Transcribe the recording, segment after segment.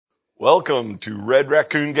Welcome to Red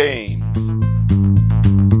Raccoon Games.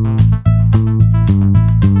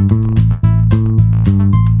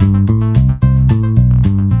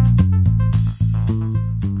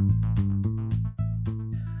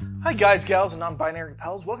 Hi guys, gals, and non-binary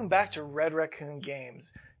pals. Welcome back to Red Raccoon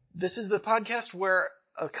Games. This is the podcast where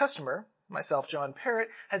a customer, myself, John Parrott,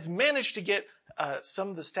 has managed to get some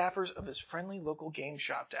of the staffers of his friendly local game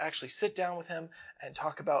shop to actually sit down with him and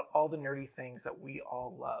talk about all the nerdy things that we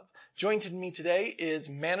all love. Joining me today is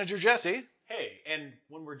manager Jesse. Hey, and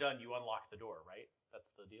when we're done, you unlock the door, right? That's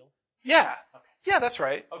the deal? Yeah. Okay. Yeah, that's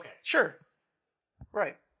right. Okay. Sure.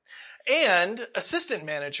 Right. And assistant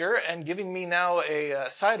manager, and giving me now a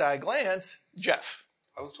side-eye glance, Jeff.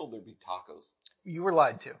 I was told there'd be tacos. You were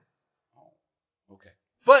lied to. Oh, okay.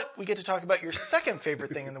 But we get to talk about your second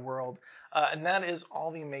favorite thing in the world, and that is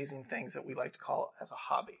all the amazing things that we like to call as a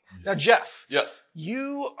hobby. Yes. Now, Jeff, Yes.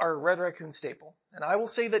 you are a Red Raccoon staple, and I will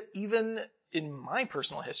say that even in my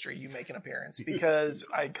personal history, you make an appearance because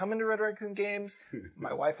I come into Red Raccoon Games,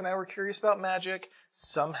 my wife and I were curious about Magic,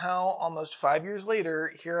 somehow almost 5 years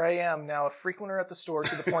later, here I am now a frequenter at the store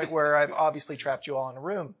to the point where I've obviously trapped you all in a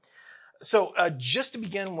room. So just to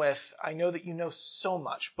begin with, I know that you know so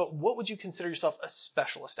much, but what would you consider yourself a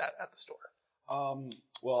specialist at the store?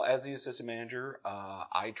 Well, as the assistant manager,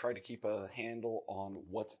 I try to keep a handle on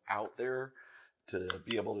what's out there to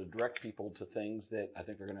be able to direct people to things that I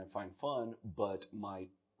think they're going to find fun. But my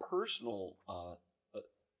personal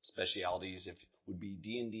specialities would be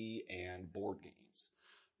D&D and board games.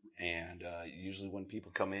 And usually when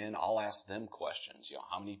people come in, I'll ask them questions. You know,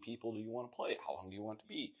 how many people do you want to play? How long do you want it to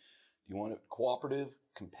be? Do you want it cooperative,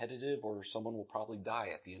 competitive, or someone will probably die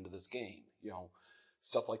at the end of this game? You know,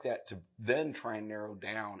 stuff like that to then try and narrow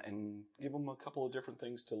down and give them a couple of different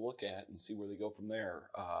things to look at and see where they go from there.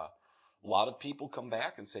 A lot of people come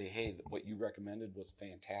back and say, hey, what you recommended was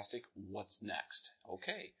fantastic. What's next?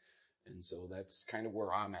 Okay. And so that's kind of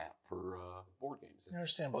where I'm at for board games.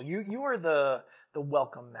 Understandable. You are the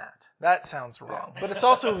welcome mat. That sounds wrong, but it's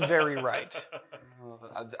also very right.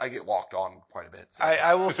 I get walked on quite a bit. So.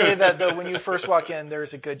 I will say that though, when you first walk in,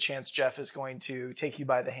 there's a good chance Jeff is going to take you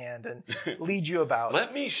by the hand and lead you about.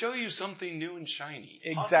 Let me show you something new and shiny.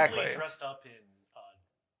 Exactly. Possibly dressed up in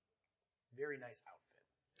a very nice outfit.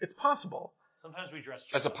 It's possible. Sometimes we dress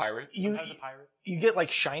as a pirate. Sometimes a pirate. You get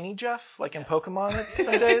like shiny Jeff, like in Pokemon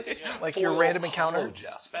some days, like your random encounter.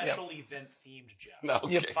 Jeff. Special event themed Jeff. No,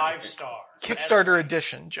 okay. Yep. 5-star. Kickstarter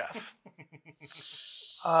edition Jeff.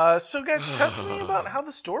 So guys, talk to me about how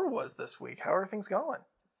the store was this week. How are things going?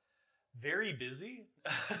 Very busy.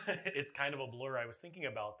 It's kind of a blur. I was thinking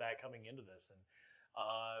about that coming into this, and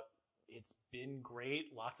it's been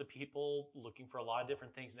great. Lots of people looking for a lot of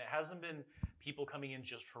different things, and it hasn't been people coming in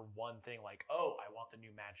just for one thing, like, oh, I want the new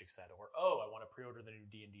Magic set, or oh, I want to pre-order the new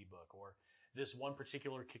D&D book, or this one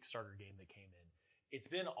particular Kickstarter game that came in. It's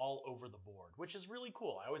been all over the board, which is really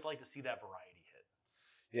cool. I always like to see that variety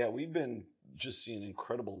hit. Yeah, we've been just seeing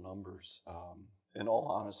incredible numbers. In all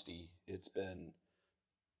honesty, it's been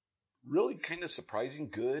really kind of surprising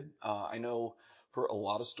good. I know for a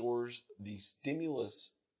lot of stores, the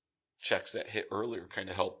stimulus checks that hit earlier kind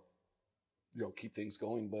of help, keep things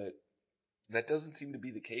going, but that doesn't seem to be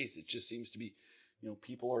the case. It just seems to be,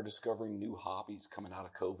 people are discovering new hobbies coming out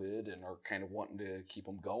of COVID and are kind of wanting to keep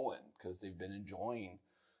them going because they've been enjoying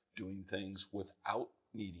doing things without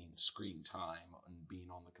needing screen time and being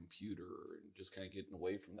on the computer and just kind of getting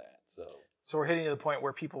away from that. So we're hitting to the point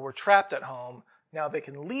where people were trapped at home. Now they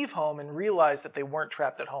can leave home and realize that they weren't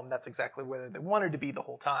trapped at home. That's exactly where they wanted to be the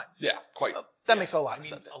whole time. Yeah, quite. That makes a lot of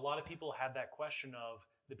sense. A lot of people had that question of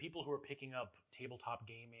the people who are picking up tabletop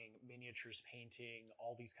gaming, miniatures painting,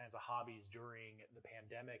 all these kinds of hobbies during the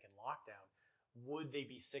pandemic and lockdown. Would they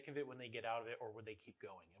be sick of it when they get out of it, or would they keep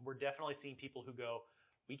going? And we're definitely seeing people who go,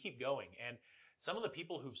 we keep going. And some of the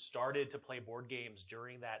people who've started to play board games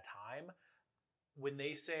during that time, when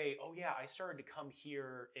they say, oh yeah, I started to come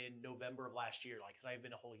here in November of last year, like, 'cause I've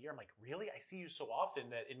been a whole year. I'm like, really? I see you so often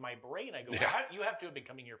that in my brain I go, you have to have been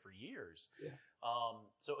coming here for years. Yeah.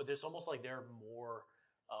 So there's almost like they're more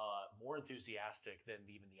enthusiastic than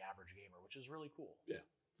even the average gamer, which is really cool. Yeah,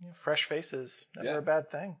 fresh faces, never a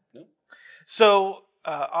bad thing. No. So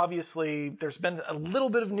obviously there's been a little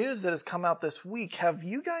bit of news that has come out this week. Have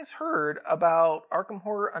you guys heard about Arkham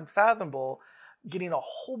Horror Unfathomable getting a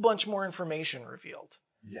whole bunch more information revealed?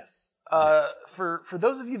 Yes. For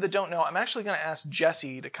those of you that don't know, I'm actually going to ask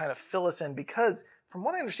Jesse to kind of fill us in because from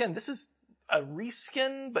what I understand, this is a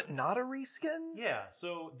reskin, but not a reskin? Yeah,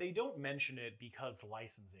 so they don't mention it because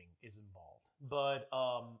licensing is involved. But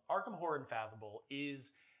Arkham Horror Unfathomable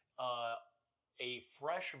is a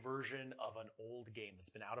fresh version of an old game that's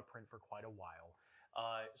been out of print for quite a while.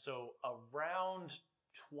 So around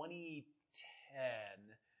 2010,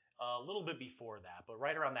 a little bit before that, but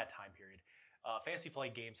right around that time period, Fantasy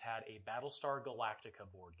Flight Games had a Battlestar Galactica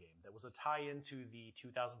board game that was a tie-in to the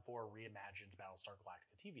 2004 reimagined Battlestar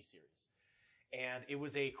Galactica TV series. And it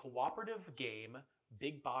was a cooperative game,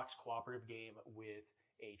 big box cooperative game with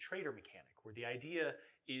a trader mechanic, where the idea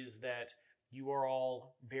is that you are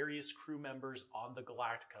all various crew members on the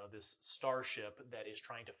Galactica, this starship that is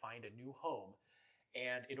trying to find a new home.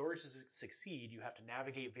 And in order to succeed, you have to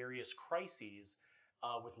navigate various crises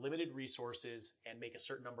with limited resources and make a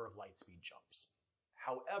certain number of light speed jumps.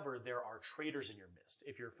 However, there are traitors in your midst.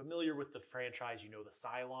 If you're familiar with the franchise, you know the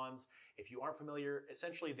Cylons. If you aren't familiar,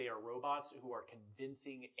 essentially they are robots who are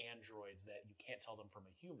convincing androids that you can't tell them from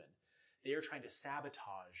a human. They are trying to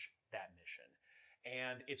sabotage that mission.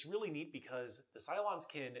 And it's really neat because the Cylons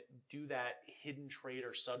can do that hidden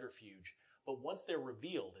traitor subterfuge, but once they're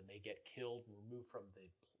revealed and they get killed and removed from the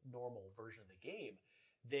normal version of the game,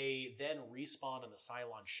 they then respawn on the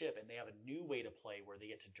Cylon ship and they have a new way to play where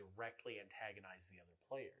they get to directly antagonize the other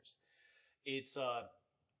players.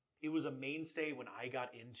 It was a mainstay when I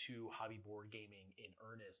got into hobby board gaming in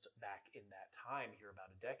earnest back in that time here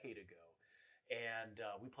about a decade ago. And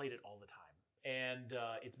we played it all the time. And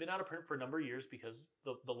it's been out of print for a number of years because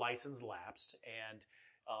the license lapsed, and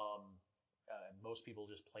most people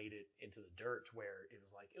just played it into the dirt, where it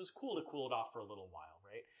was cool to cool it off for a little while,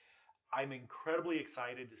 right? I'm incredibly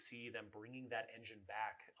excited to see them bringing that engine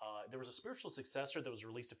back. There was a spiritual successor that was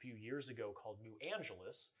released a few years ago called New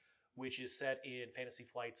Angeles, which is set in Fantasy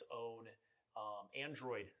Flight's own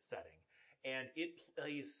Android setting. And it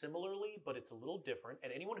plays similarly, but it's a little different.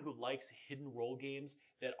 And anyone who likes hidden role games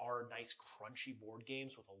that are nice, crunchy board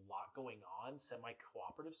games with a lot going on,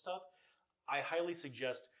 semi-cooperative stuff, I highly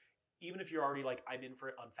suggest, even if you're already like, I'm in for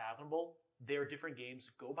it, Unfathomable, there are different games.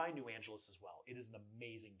 Go buy New Angeles as well. It is an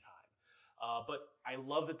amazing time. But I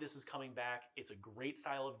love that this is coming back. It's a great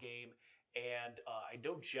style of game. And I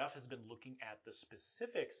know Jeff has been looking at the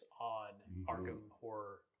specifics on Arkham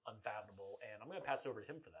Horror Unfathomable, and I'm going to pass it over to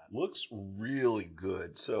him for that. Looks really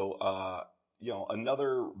good. So,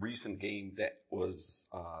 another recent game that was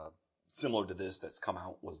similar to this that's come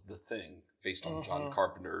out was The Thing, based on John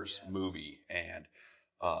Carpenter's movie, and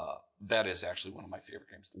that is actually one of my favorite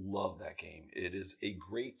games. Love that game. It is a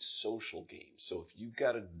great social game. So if you've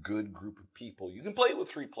got a good group of people, you can play it with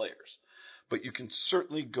 3 players, but you can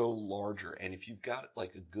certainly go larger. And if you've got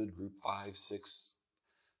like a good group, 5, 6,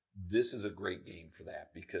 this is a great game for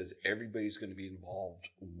that, because everybody's going to be involved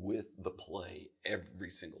with the play every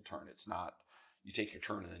single turn. It's not you take your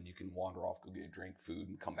turn and then you can wander off, go get a drink, food,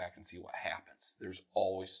 and come back and see what happens. There's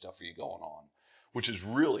always stuff for you going on, which is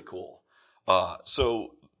really cool.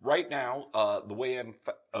 So right now, the way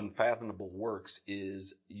Unfathomable works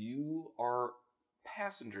is you are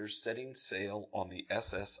passengers setting sail on the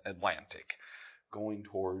SS Atlantic going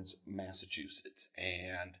towards Massachusetts,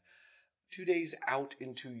 and 2 days out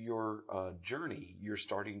into your journey, you're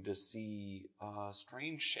starting to see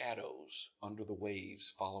strange shadows under the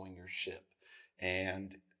waves following your ship.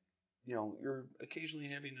 And, you're occasionally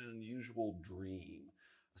having an unusual dream.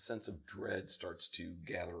 A sense of dread starts to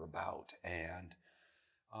gather about. And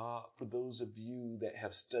for those of you that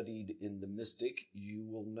have studied in the Mystic, you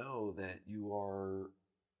will know that you are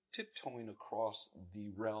tiptoeing across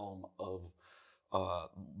the realm of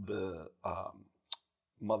the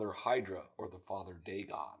Mother Hydra, or the Father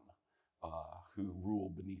Dagon, who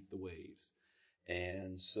rule beneath the waves.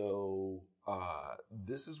 And so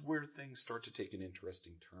this is where things start to take an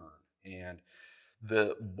interesting turn. And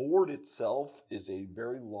the board itself is a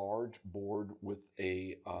very large board with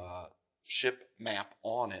a ship map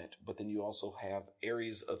on it, but then you also have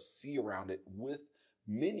areas of sea around it with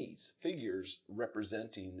minis, figures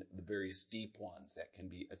representing the various deep ones that can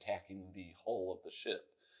be attacking the hull of the ship,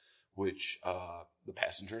 which the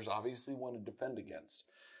passengers obviously want to defend against.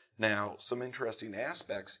 Now, some interesting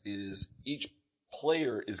aspects is each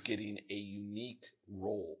player is getting a unique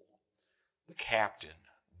role. The captain,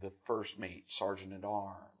 the first mate, sergeant at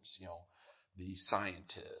arms, the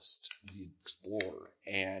scientist, the explorer,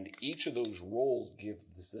 and each of those roles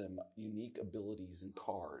gives them unique abilities and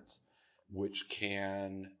cards, which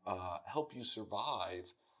can help you survive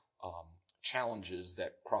challenges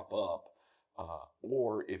that crop up.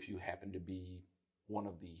 Or if you happen to be one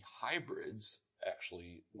of the hybrids,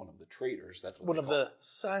 actually one of the traitors, that's what one of the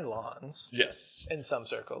Cylons. Yes. In some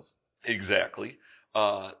circles. Exactly.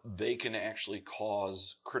 They can actually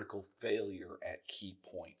cause critical failure at key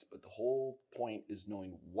points. But the whole point is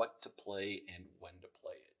knowing what to play and when to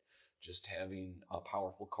play it. Just having a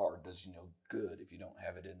powerful card does you no good if you don't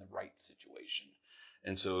have it in the right situation.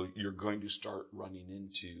 And so you're going to start running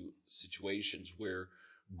into situations where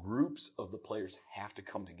groups of the players have to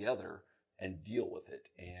come together and deal with it.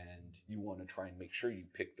 And you want to try and make sure you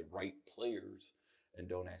pick the right players and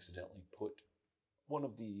don't accidentally put one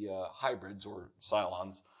of the hybrids or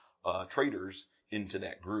Cylons traders into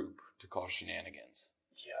that group to cause shenanigans.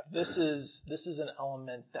 Yeah, this is an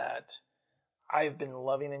element that I've been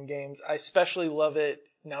loving in games. I especially love it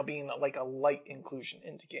now being like a light inclusion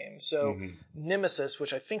into games. So Nemesis,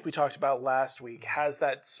 which I think we talked about last week, has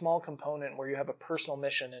that small component where you have a personal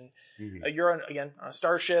mission and you're on a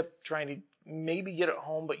starship trying to maybe get it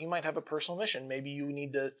home, but you might have a personal mission. Maybe you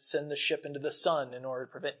need to send the ship into the sun in order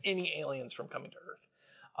to prevent any aliens from coming to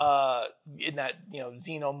Earth. In that,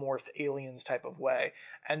 xenomorph aliens type of way.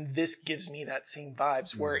 And this gives me that same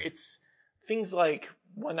vibes where it's things like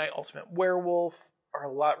One Night Ultimate Werewolf are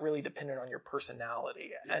a lot really dependent on your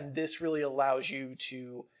personality. Yeah. And this really allows you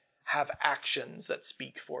to have actions that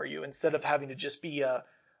speak for you instead of having to just be a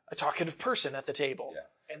talkative person at the table.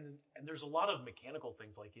 Yeah. And there's a lot of mechanical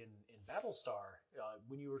things like in Battlestar,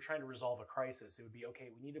 when you were trying to resolve a crisis, it would be, okay,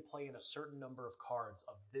 we need to play in a certain number of cards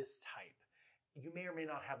of this type. You may or may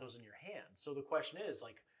not have those in your hand. So the question is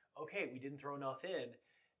like, okay, we didn't throw enough in.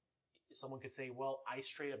 Someone could say, well, I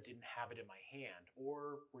straight up didn't have it in my hand.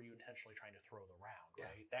 Or were you intentionally trying to throw it around,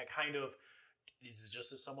 right? That kind of, is it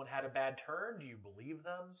just that someone had a bad turn? Do you believe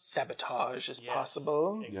them? Sabotage is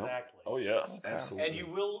possible. Exactly. Yep. Oh, yes, absolutely. And you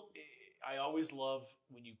will, I always love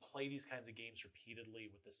when you play these kinds of games repeatedly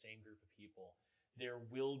with the same group of people, there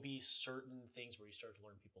will be certain things where you start to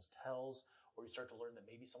learn people's tells, or you start to learn that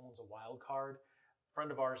maybe someone's a wild card. A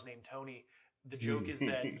friend of ours named Tony, the joke is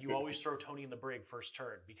that you always throw Tony in the brig first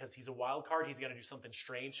turn because he's a wild card. He's going to do something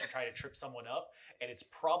strange to try to trip someone up, and it's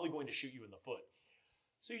probably going to shoot you in the foot.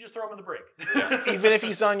 So you just throw him in the brig. Even if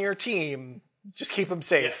he's on your team, just keep him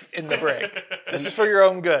safe in the brig. This is for your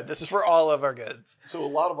own good. This is for all of our goods. So a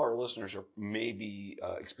lot of our listeners are maybe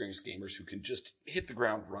experienced gamers who can just hit the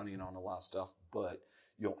ground running on a lot of stuff, but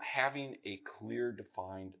having a clear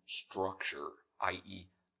defined structure, i.e.,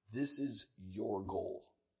 this is your goal.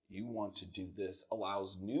 You want to do this,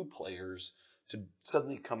 allows new players to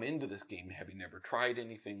suddenly come into this game having never tried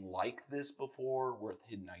anything like this before, with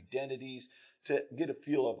hidden identities, to get a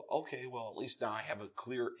feel of, okay, well, at least now I have a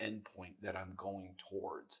clear endpoint that I'm going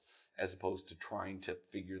towards, as opposed to trying to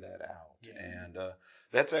figure that out. Yeah. And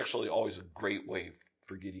that's actually always a great way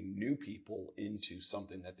for getting new people into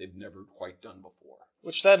something that they've never quite done before.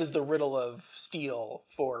 Which that is the riddle of Steel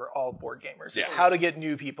for all board gamers, is how to get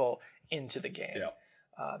new people into the game. Yeah.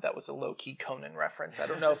 That was a low-key Conan reference. I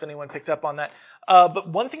don't know if anyone picked up on that. But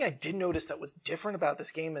one thing I did notice that was different about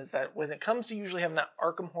this game is that when it comes to usually having that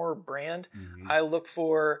Arkham Horror brand, I look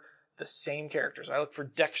for the same characters. I look for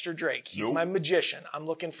Dexter Drake. He's my magician. I'm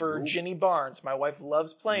looking for Ginny Barnes. My wife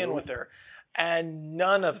loves playing with her. And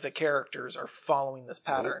none of the characters are following this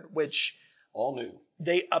pattern, which... all new.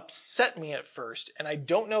 They upset me at first, and I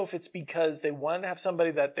don't know if it's because they wanted to have somebody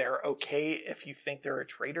that they're okay if you think they're a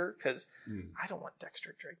traitor, because I don't want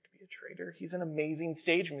Dexter Drake to be a traitor. He's an amazing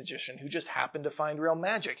stage magician who just happened to find real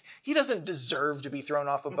magic. He doesn't deserve to be thrown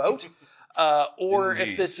off a boat. Or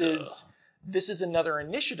Indeed, if this is another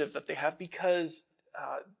initiative that they have, because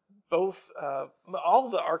all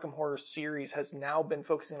of the Arkham Horror series has now been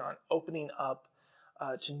focusing on opening up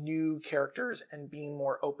to new characters and being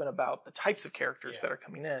more open about the types of characters that are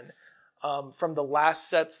coming in. From the last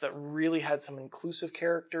sets that really had some inclusive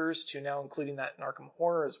characters to now including that in Arkham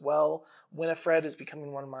Horror as well. Winifred is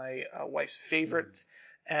becoming one of my wife's favorites.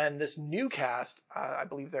 And this new cast, I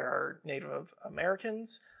believe there are Native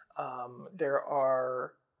Americans. There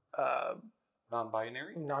are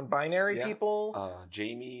non-binary people.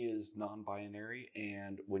 Jamie is non-binary,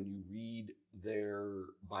 and when you read their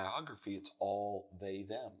biography, it's all they,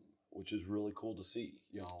 them, which is really cool to see.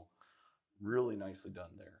 Really nicely done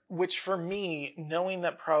there. Which for me, knowing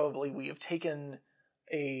that probably we have taken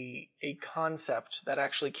a concept that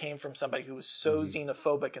actually came from somebody who was so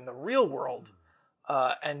xenophobic in the real world,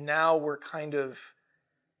 and now we're kind of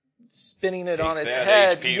spinning it on its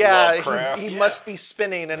head. He must be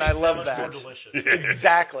spinning, and I love that. More delicious.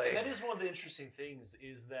 Exactly. And that is one of the interesting things,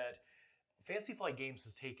 is that Fantasy Flight Games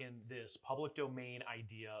has taken this public domain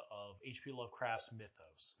idea of H.P. Lovecraft's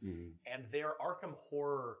mythos, and their Arkham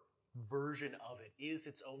Horror version of it is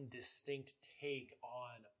its own distinct take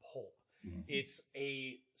on pulp. It's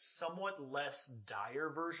a somewhat less dire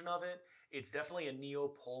version of it. It's definitely a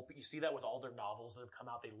neo-pulp. You see that with all their novels that have come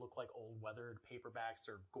out. They look like old weathered paperbacks.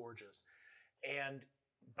 They're gorgeous. And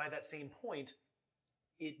by that same point,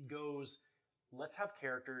 it goes, let's have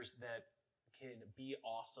characters that can be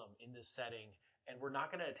awesome in this setting, and we're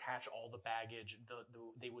not going to attach all the baggage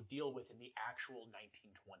they would deal with in the actual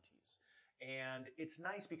 1920s. And it's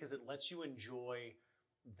nice because it lets you enjoy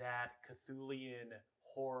that Cthulian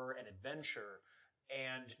horror and adventure,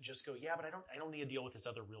 and just go, yeah, but I don't need to deal with this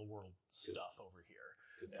other real world stuff over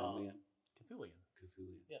here. Cthulian. Cthulian.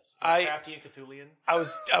 Cthulhian. Yes. I- Lovecraftian Cthulhian. I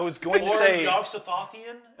was going to Or say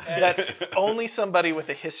Yog-Sothothean. that's only somebody with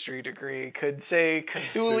a history degree could say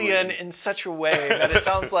Cthulian in such a way that it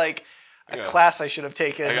sounds like a class I should have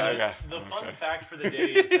taken. The fun fact for the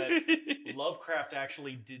day is that Lovecraft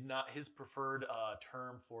actually did not, his preferred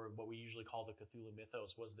term for what we usually call the Cthulhu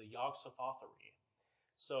mythos was the Yog-Sothothery.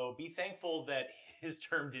 So be thankful that his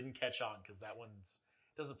term didn't catch on, because that one's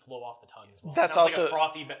doesn't flow off the tongue as well. That's it sounds also like a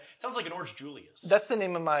frothy. It sounds like an Orange Julius. That's the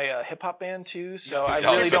name of my hip hop band too. So Yeah. I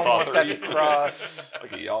really don't want that to Yog-Sothothery. cross.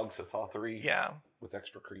 Like a Yog-Sothothery. Yeah. With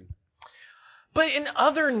extra cream. But in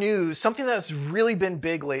other news, something that's really been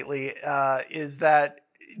big lately is that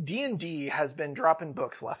D&D has been dropping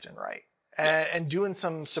books left and right and doing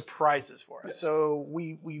some surprises for us. Yes. So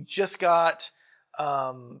we just got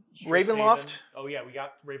Ravenloft. Oh yeah, we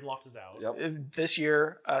got Ravenloft is out. Yep. This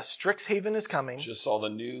year. Strixhaven is coming. Just saw the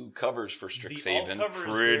new covers for Strixhaven. alt cover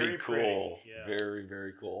is Pretty very cool. pretty, yeah. Very,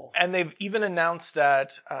 very cool. And they've even announced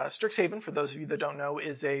that Strixhaven, for those of you that don't know,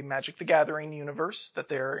 is a Magic the Gathering universe that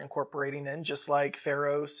they're incorporating in, just like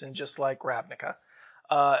Theros and just like Ravnica.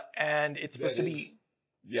 And it's supposed to be...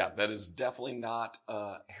 Yeah, that is definitely not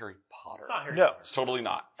Harry Potter. It's not Harry No. Potter. It's totally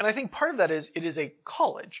not. And I think part of that is it is a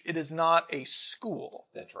college. It is not a school.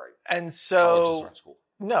 That's right. And Colleges so... aren't school.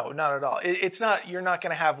 No, not at all. It's not... You're not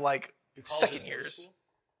going to have, like, Do colleges second go to years. school?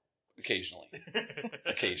 Occasionally.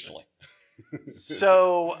 Occasionally.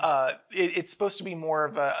 So it's supposed to be more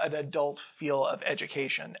of an adult feel of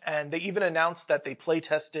education. And they even announced that they play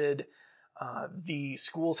tested the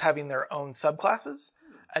schools having their own subclasses,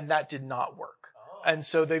 and that did not work. Oh. And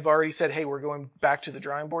so they've already said, hey, we're going back to the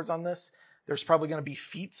drawing boards on this. There's probably going to be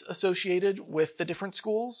feats associated with the different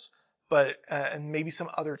schools, but and maybe some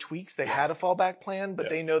other tweaks. They had a fallback plan, but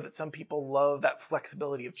they know that some people love that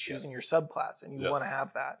flexibility of choosing your subclass, and you want to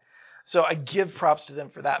have that. So I give props to them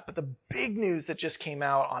for that. But the big news that just came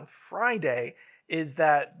out on Friday is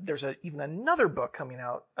that there's even another book coming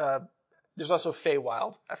out. There's also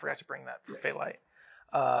Feywild. I forgot to bring that for Feylight.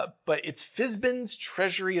 But it's Fizban's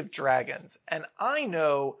Treasury of Dragons. And I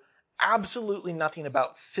know absolutely nothing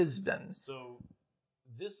about Fizban. So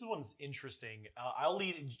this one's interesting.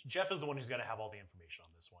 Jeff is the one who's going to have all the information on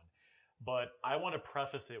this one. But I want to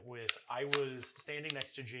preface it with, I was standing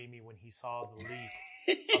next to Jamie when he saw the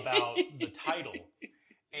leak about the title.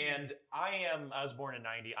 And I was born in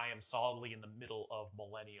 90. I am solidly in the middle of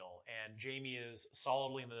millennial. And Jamie is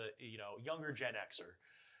solidly in the, younger Gen Xer.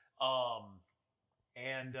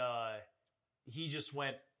 And he just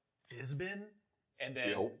went, Fizban? And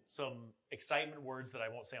then some excitement words that I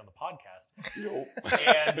won't say on the podcast.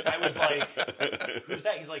 And I was like, who's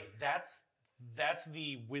that? He's like, that's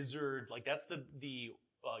the wizard, like that's the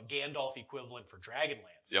Gandalf equivalent for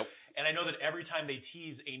Dragonlance. Yep. And I know that every time they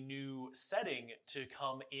tease a new setting to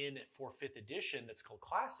come in for 5th edition that's called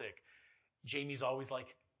Classic, Jamie's always like,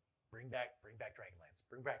 bring back Dragonlance,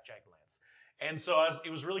 bring back Dragonlance. And so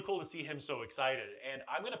it was really cool to see him so excited. And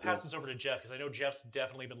I'm going to pass this over to Jeff, because I know Jeff's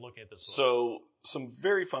definitely been looking at this book. So some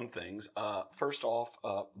very fun things. First off,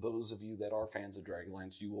 those of you that are fans of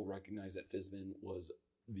Dragonlance, you will recognize that Fizban was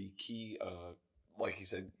the key, like he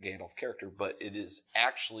said, Gandalf character, but it is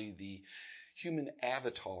actually the human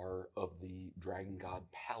avatar of the dragon god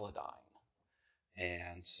Paladine.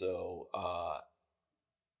 And so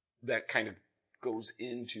that kind of goes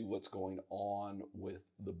into what's going on with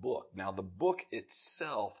the book. Now, the book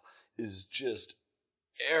itself is just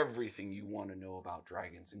everything you want to know about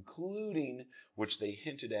dragons, including, which they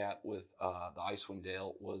hinted at with the Icewind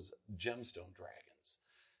Dale, was gemstone dragons.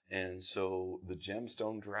 And so the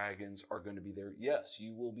gemstone dragons are going to be there. Yes,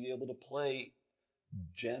 you will be able to play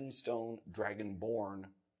gemstone dragonborn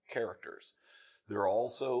characters. There are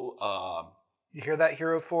also... you hear that,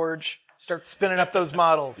 Hero Forge? Start spinning up those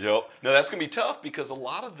models. Yep. Now that's going to be tough, because a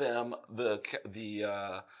lot of them, the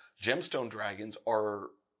gemstone dragons, are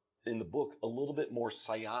in the book a little bit more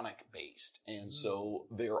psionic based, and so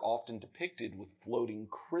they are often depicted with floating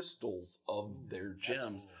crystals of their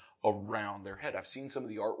gems around their head. I've seen some of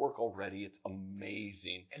the artwork already. It's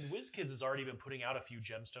amazing. And WizKids has already been putting out a few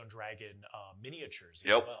gemstone dragon miniatures as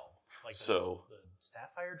Yep. well. Like So- the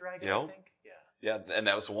Sapphire Dragon, Yep. I think. Yeah. Yeah, and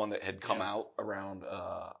that was the one that had come out around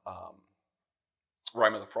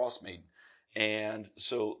Rime of the Frost Maiden. And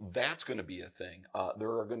so that's going to be a thing.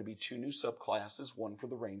 There are going to be 2 new subclasses, one for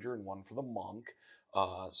the ranger and one for the monk.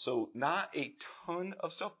 So not a ton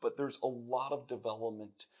of stuff, but there's a lot of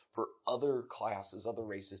development for other classes, other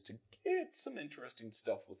races to get some interesting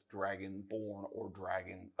stuff with Dragonborn or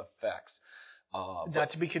dragon effects. Not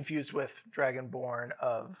to be confused with Dragonborn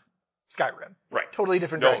of Skyrim. Right. Totally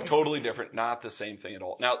different No, Dragon. totally different. Not the same thing at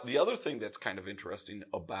all. Now, the other thing that's kind of interesting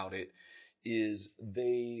about it is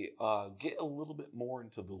they get a little bit more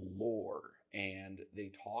into the lore, and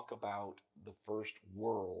they talk about the first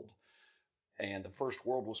world. And the first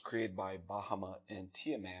world was created by Bahamut and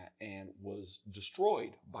Tiamat and was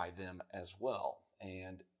destroyed by them as well.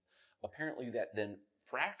 And apparently that then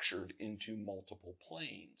fractured into multiple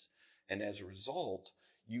planes. And as a result,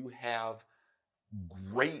 you have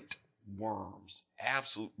great worms,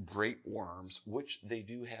 absolute great worms, which they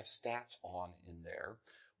do have stats on in there,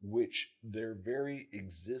 which their very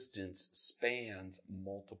existence spans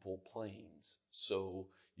multiple planes. So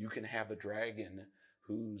you can have a dragon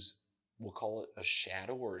whose, we'll call it a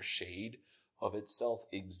shadow or a shade of itself,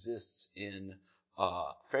 exists in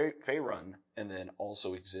Faerun, and then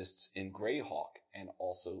also exists in Greyhawk, and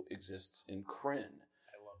also exists in Krynn.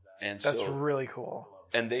 I love that. And That's so, really cool.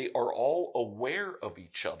 and they are all aware of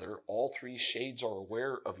each other. All 3 shades are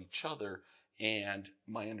aware of each other. And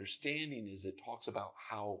my understanding is it talks about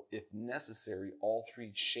how, if necessary, all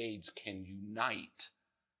 3 shades can unite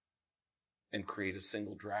and create a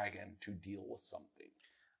single dragon to deal with something.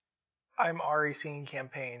 I'm already seeing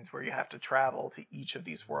campaigns where you have to travel to each of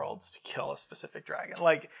these worlds to kill a specific dragon.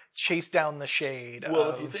 Like, chase down the shade.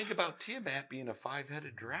 Well, if you think about Tiamat being a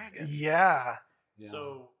 5-headed dragon. Yeah.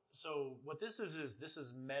 So what this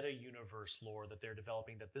is meta universe lore that they're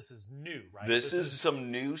developing, that this is new, right? This is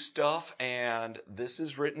some new stuff, and this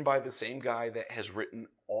is written by the same guy that has written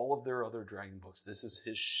all of their other dragon books. This is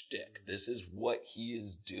his shtick. This is what he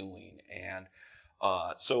is doing. And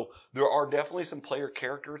so there are definitely some player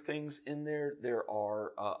character things in there. There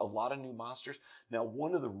are a lot of new monsters. Now,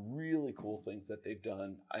 one of the really cool things that they've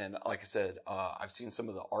done, and like I said, I've seen some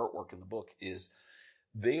of the artwork in the book, is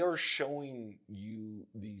they are showing you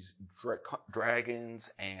these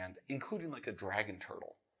dragons, and including like a dragon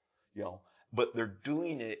turtle, but they're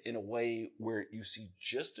doing it in a way where you see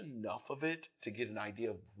just enough of it to get an idea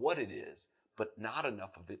of what it is, but not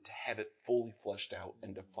enough of it to have it fully fleshed out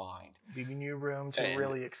and defined. Leaving you room to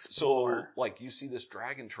really explore. So, like, you see this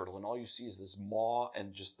dragon turtle, and all you see is this maw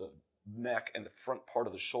and just the neck and the front part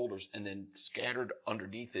of the shoulders, and then scattered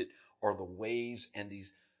underneath it are the waves and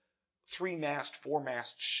these 3-mast,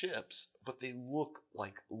 4-mast ships, but they look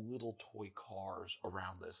like little toy cars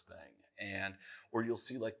around this thing. Or you'll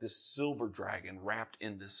see like this silver dragon wrapped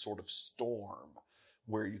in this sort of storm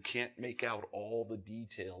where you can't make out all the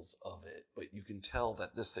details of it, but you can tell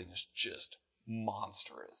that this thing is just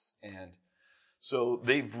monstrous. And so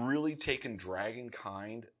they've really taken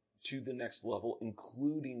Dragonkind to the next level,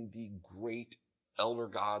 including the great Elder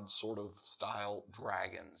God sort of style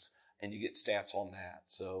dragons, and you get stats on that.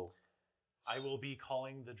 So I will be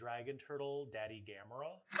calling the dragon turtle Daddy Gamera.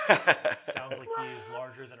 Sounds like he is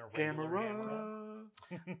larger than a regular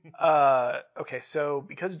Gamera. Okay, so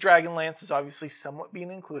because Dragonlance is obviously somewhat being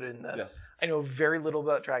included in this, Yes. I know very little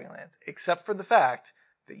about Dragonlance, except for the fact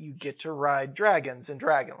that you get to ride dragons in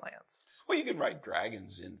Dragonlance. Well, you can ride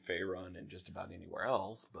dragons in Faerun and just about anywhere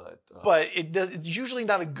else, but it's usually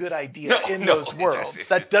not a good idea in No, those worlds.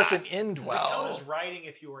 That doesn't end Does it count well. as riding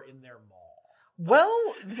if you are in their mall?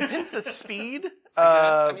 Well, it depends the speed.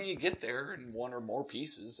 I mean, you get there in one or more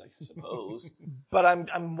pieces, I suppose. But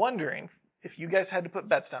I'm wondering if you guys had to put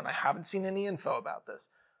bets down. I haven't seen any info about this.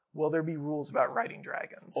 Will there be rules about riding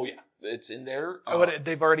dragons? Oh yeah, it's in there.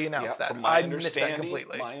 They've already announced that. I missed that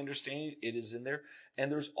completely. My understanding, it is in there.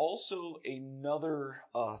 And there's also another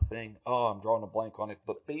thing. Oh, I'm drawing a blank on it.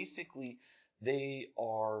 But basically, they're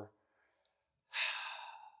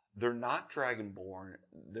not Dragonborn.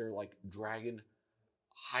 They're like dragon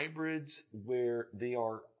hybrids where they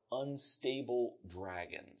are unstable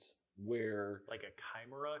dragons. Where Like a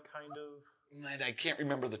chimera kind of? I can't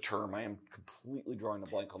remember the term. I am completely drawing a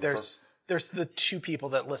blank on the term. There's the 2 people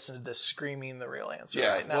that listen to this screaming the real answer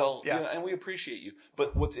Yeah, right now. well, and we appreciate you.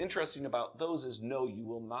 But what's interesting about those is, no, you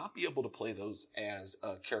will not be able to play those as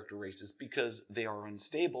character races because they are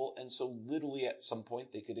unstable, and so literally at some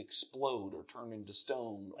point they could explode or turn into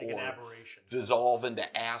stone like or an aberration. Dissolve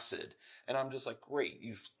into acid. And I'm just like, great,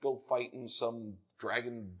 you go fighting some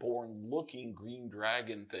dragonborn looking green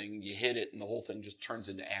dragon thing, you hit it, and the whole thing just turns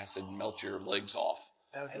into acid and melts your legs off.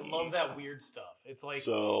 I love that weird stuff. It's like,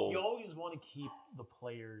 you always want to keep the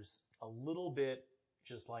players a little bit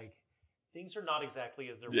just like things are not exactly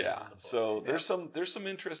as they're written in the book. So there's some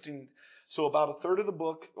interesting. So about a third of the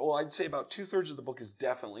book, well, I'd say about 2/3 of the book is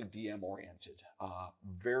definitely DM oriented,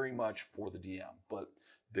 very much for the DM. But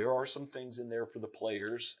there are some things in there for the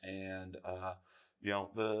players, and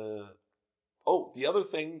the other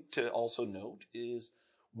thing to also note is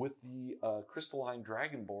with the Crystalline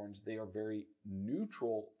Dragonborns, they are very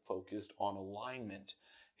neutral focused on alignment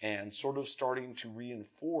and sort of starting to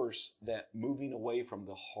reinforce that moving away from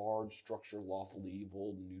the hard structure, lawful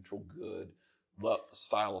evil, neutral good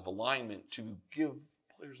style of alignment to give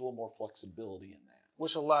players a little more flexibility in that.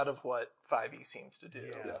 Which a lot of what 5e seems to do.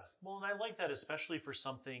 Yeah. Yes. Well, and I like that, especially for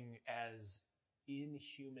something as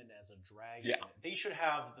inhuman as a dragon. Yeah. They should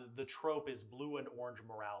have the trope is blue and orange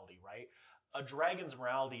morality, right? A dragon's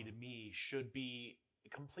morality to me should be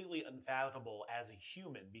completely unfathomable as a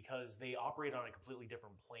human because they operate on a completely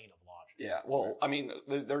different plane of logic. Yeah, well, I mean,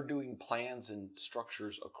 they're doing plans and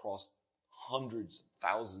structures across hundreds,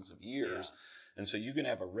 thousands of years. And so you can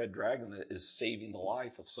have a red dragon that is saving the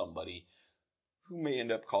life of somebody who may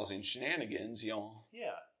end up causing shenanigans,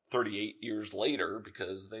 38 years later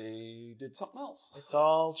because they did something else. It's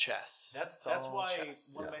all chess. That's why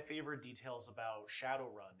one of my favorite details about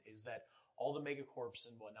Shadowrun is that all the megacorps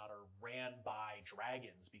and whatnot are ran by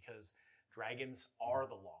dragons because dragons are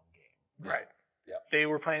the long game. Right. Yeah. They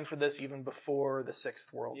were playing for this even before the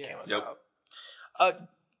Sixth World came about. Yep.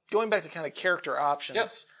 Going back to kind of character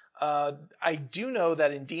options, I do know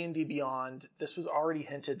that in D&D Beyond, this was already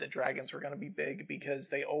hinted that dragons were going to be big because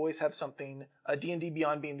they always have something, D&D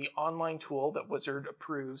Beyond being the online tool that Wizard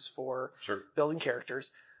approves for building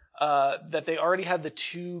characters, that they already had the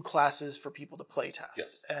 2 classes for people to play test.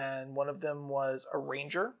 Yes. And one of them was a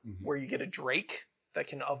ranger, where you get a drake that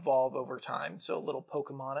can evolve over time, so a little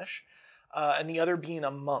Pokemon-ish. And the other being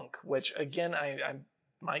a monk, which again,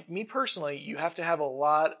 me personally, you have to have a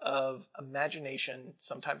lot of imagination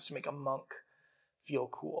sometimes to make a monk feel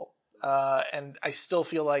cool. And I still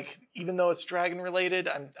feel like, even though it's dragon related,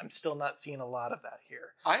 I'm still not seeing a lot of that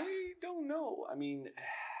here. I don't know. I mean,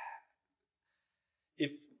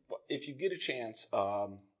 if you get a chance,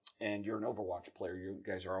 and you're an Overwatch player, you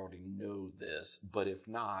guys already know this, but if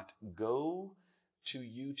not, go to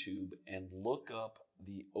YouTube and look up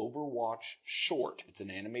the Overwatch short. It's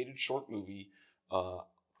an animated short movie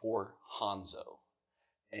for Hanzo.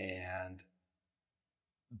 And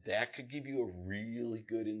that could give you a really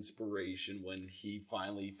good inspiration when he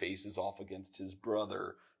finally faces off against his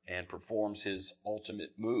brother and performs his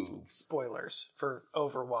ultimate move. Spoilers for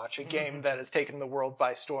Overwatch, a game that has taken the world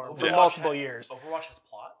by storm for Overwatch multiple years. Overwatch has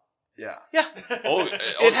plot? Yeah. Yeah.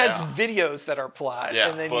 It has videos that are plot. Yeah,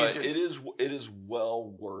 and then but it is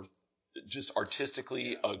well worth, just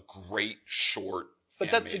artistically, a great short.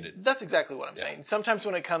 But animated. that's exactly what I'm saying. Sometimes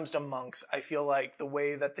when it comes to monks, I feel like the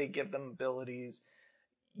way that they give them abilities,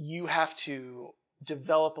 you have to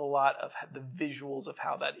develop a lot of the visuals of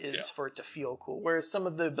how that is for it to feel cool. Whereas some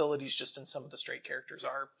of the abilities just in some of the straight characters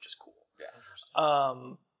are just cool. Yeah.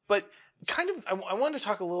 Interesting. But kind of, I wanted to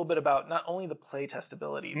talk a little bit about not only the playtest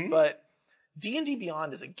ability, but D&D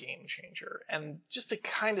Beyond is a game changer. And just to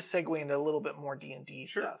kind of segue into a little bit more D&D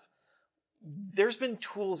stuff, there's been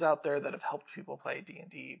tools out there that have helped people play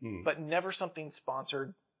D&D, but never something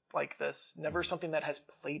sponsored like this, never something that has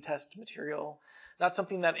playtest material, not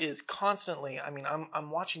something that is constantly, I mean,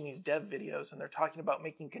 I'm watching these dev videos and they're talking about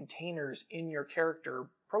making containers in your character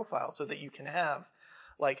profile so that you can have,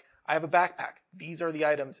 like, I have a backpack. These are the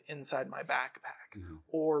items inside my backpack.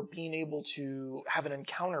 Or being able to have an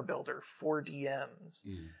encounter builder for DMs.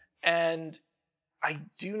 And I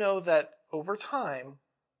do know that over time,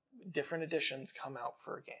 different editions come out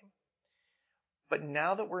for a game. But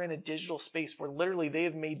now that we're in a digital space where literally they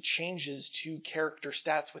have made changes to character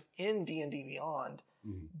stats within D&D Beyond,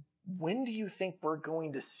 when do you think we're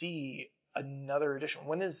going to see another edition?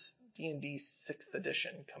 When is D&D 6th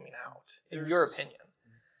edition coming out, in your opinion?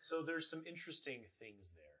 So there's some interesting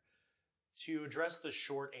things there. To address the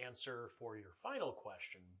short answer for your final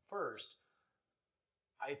question first,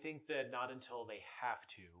 I think that not until they have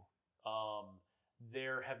to,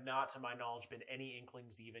 there have not, to my knowledge, been any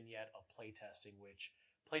inklings even yet of playtesting, which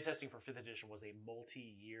playtesting for 5th edition was a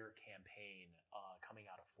multi-year campaign coming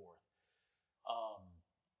out of 4th.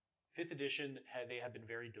 5th edition, they have been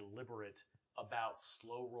very deliberate about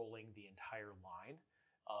slow rolling the entire line.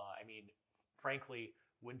 I mean, frankly,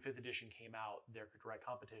 when 5th edition came out, their direct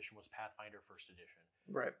competition was Pathfinder 1st edition.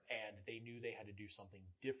 Right. And they knew they had to do something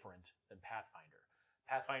different than Pathfinder.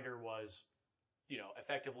 Pathfinder was,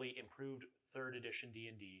 effectively improved 3rd edition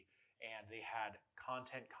D&D, and they had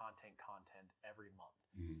content every month.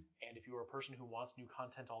 And if you are a person who wants new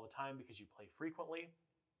content all the time because you play frequently,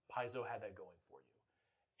 Paizo had that going for you.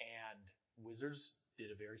 And Wizards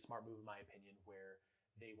did a very smart move, in my opinion, where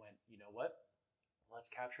they went, you know what?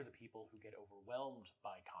 Let's capture the people who get overwhelmed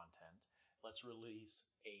by content. Let's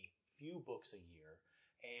release a few books a year.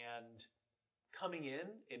 And coming in,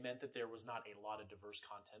 it meant that there was not a lot of diverse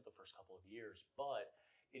content the first couple of years, but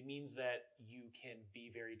it means that you can be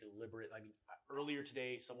very deliberate. I mean, earlier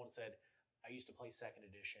today, someone said, I used to play second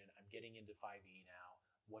edition. I'm getting into 5e now.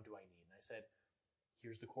 What do I need? And I said,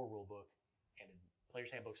 here's the core rulebook, and Player's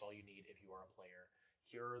Handbook's all you need if you are a player.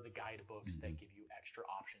 Here are the guidebooks that give you extra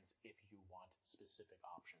options if you want specific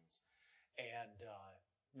options. And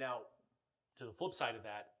now, to the flip side of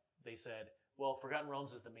that, they said, well, Forgotten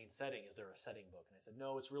Realms is the main setting. Is there a setting book? And I said,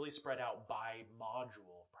 no, it's really spread out by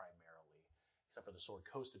module primarily, except for the Sword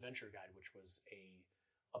Coast Adventure Guide, which was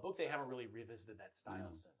a book they haven't really revisited that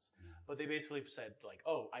style since. But they basically said, like,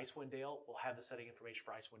 oh, Icewind Dale, we'll have the setting information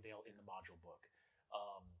for Icewind Dale in the module book.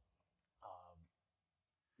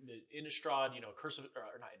 Innistrad, Curse of,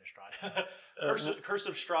 or not Innistrad, Curse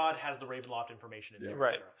of Strahd has the Ravenloft information in there,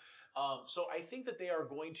 Right. etc. So I think that they are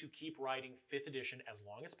going to keep writing 5th edition as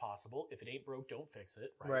long as possible. If it ain't broke, don't fix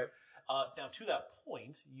it. Right. Now, to that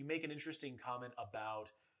point, you make an interesting comment about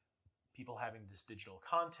people having this digital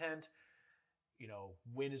content.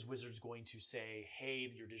 When is Wizards going to say,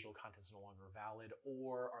 hey, your digital content is no longer valid,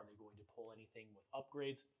 or are they going to pull anything with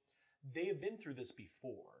upgrades? They have been through this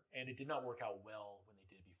before, and it did not work out well when they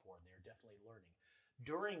did it before, and they're definitely learning.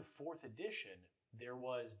 During 4th edition, there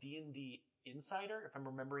was D&D Insider, if I'm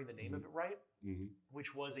remembering the name of it right,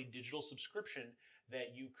 which was a digital subscription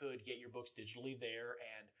that you could get your books digitally there,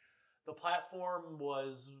 and the platform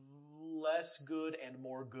was less good and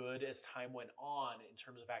more good as time went on in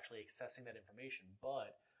terms of actually accessing that information.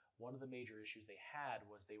 But one of the major issues they had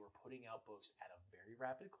was they were putting out books at a very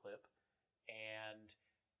rapid clip, and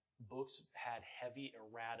books had heavy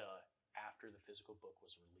errata after the physical book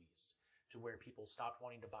was released, to where people stopped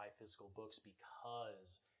wanting to buy physical books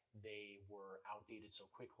because they were outdated so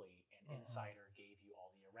quickly, and Insider gave you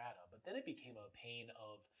all the errata. But then it became a pain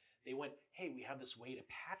of, they went, hey, we have this way to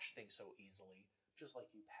patch things so easily, just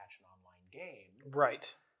like you patch an online game. Right.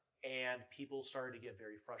 And people started to get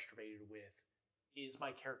very frustrated with, is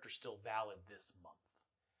my character still valid this month?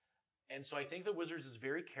 And so I think that Wizards is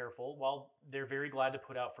very careful. While they're very glad to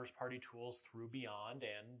put out first-party tools through Beyond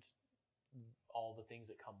and all the things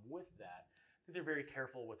that come with that, I think they're very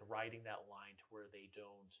careful with riding that line to where they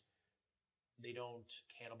don't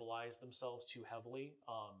cannibalize themselves too heavily.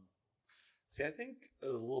 See, I think a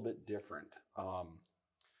little bit different.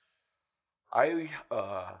 I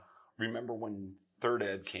remember when 3rd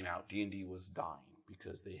Ed came out, D&D was dying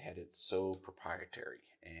because they had it so proprietary.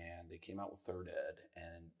 And they came out with 3rd Ed,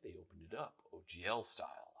 and they opened it up, OGL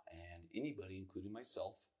style. And anybody, including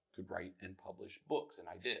myself, could write and publish books, and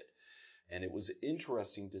I did. And it was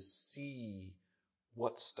interesting to see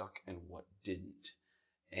what stuck and what didn't.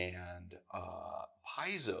 And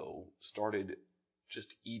Paizo started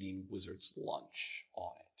just eating Wizards' lunch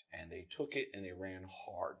on it. And they took it and they ran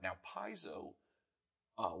hard. Now, Paizo,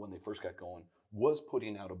 when they first got going, was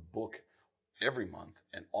putting out a book every month,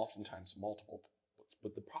 and oftentimes multiple books.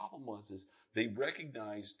 But the problem is they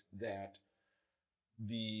recognized that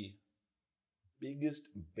the biggest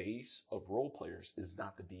base of role players is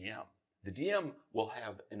not the DM. The DM will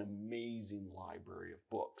have an amazing library of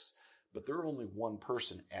books, but they're only one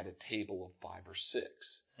person at a table of 5 or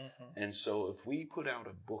 6. And so if we put out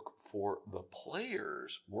a book for the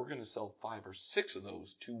players, we're going to sell 5 or 6 of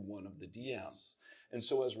those to one of the DMs. And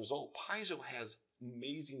so as a result, Paizo has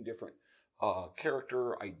amazing different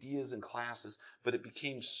character ideas and classes, but it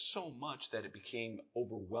became so much that it became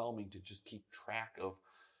overwhelming to just keep track of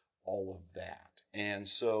all of that. And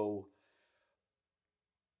so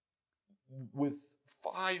with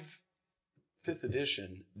 5th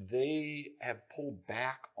edition, they have pulled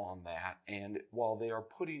back on that, and while they are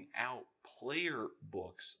putting out player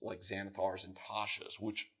books like Xanathar's and Tasha's,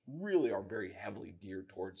 which really are very heavily geared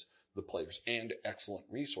towards the players and excellent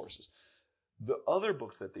resources, the other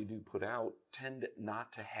books that they do put out tend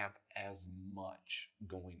not to have as much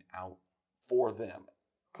going out for them.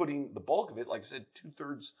 Putting the bulk of it, like I said,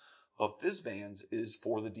 2/3 of FizzBands is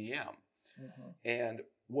for the DM. And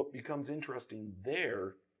what becomes interesting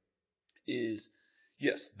there is,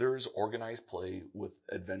 yes, there's organized play with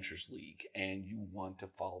Adventures League, and you want to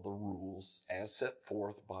follow the rules as set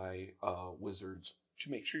forth by Wizards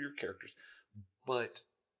to make sure your characters. But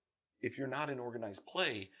if you're not in organized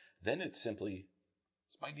play, then it's simply,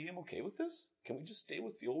 is my DM okay with this? Can we just stay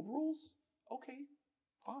with the old rules? Okay,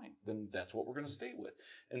 fine. Then that's what we're going to stay with.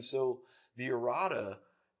 And so the errata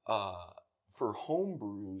for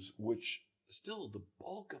homebrews, which still the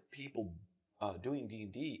bulk of people doing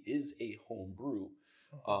D&D is a home brew.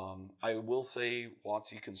 I will say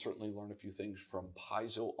WotC can certainly learn a few things from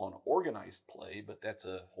Paizo on organized play, but that's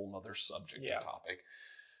a whole other subject and topic.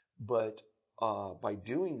 But by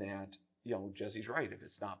doing that, Jesse's right. If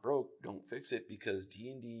it's not broke, don't fix it, because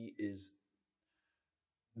D&D is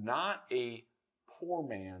not a poor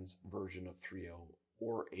man's version of 3.0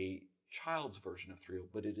 or a child's version of 3.0,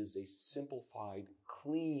 but it is a simplified,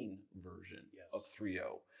 clean version of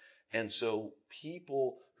 3.0. And so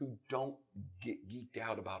people who don't get geeked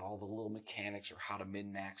out about all the little mechanics or how to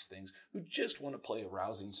min-max things, who just want to play a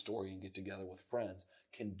rousing story and get together with friends,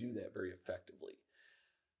 can do that very effectively.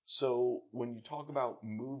 So when you talk about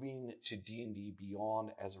moving to D&D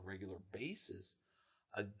Beyond as a regular basis,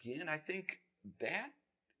 again, I think that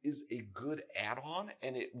is a good add-on,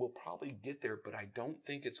 and it will probably get there, but I don't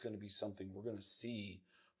think it's going to be something we're going to see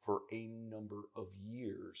for a number of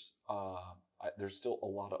years. There's still a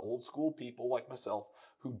lot of old school people like myself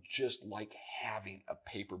who just like having a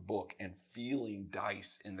paper book and feeling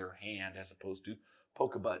dice in their hand as opposed to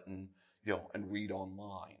poke a button, and read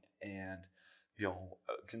online. And,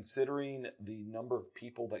 considering the number of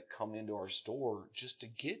people that come into our store just to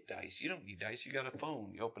get dice, you don't need dice. You got a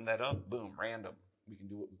phone. You open that up, boom, random. We can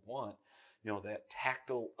do what we want. That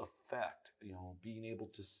tactile effect, being able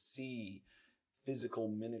to see physical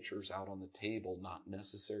miniatures out on the table, not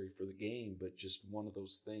necessary for the game, but just one of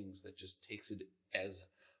those things that just takes it as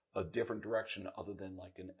a different direction other than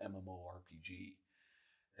like an MMORPG.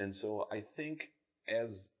 And so I think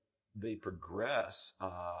as they progress,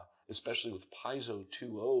 especially with Paizo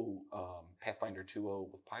 2.0, Pathfinder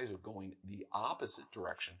 2.0 with Paizo going the opposite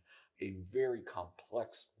direction, a very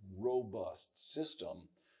complex, robust system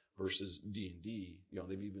versus D&D.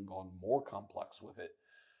 They've even gone more complex with it.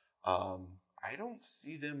 I don't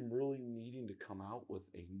see them really needing to come out with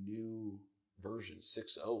a new version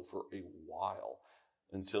 6.0 for a while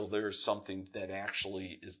until there's something that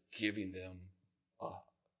actually is giving them,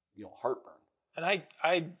 heartburn. And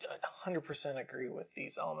I 100% agree with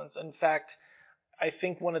these elements. In fact, I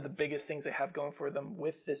think one of the biggest things they have going for them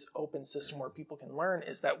with this open system where people can learn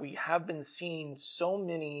is that we have been seeing so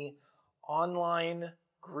many online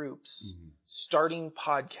groups starting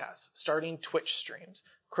podcasts, starting Twitch streams.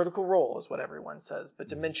 Critical Role is what everyone says, but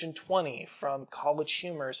Dimension 20 from College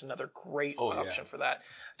Humor is another great option for that.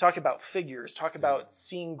 Talk about figures, talk about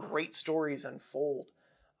seeing great stories unfold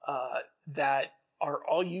that are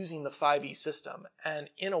all using the 5e system, and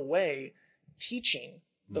in a way teaching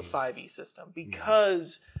the 5e system,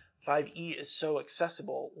 because 5e is so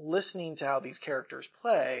accessible. Listening to how these characters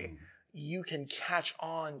play, you can catch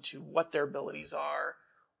on to what their abilities are,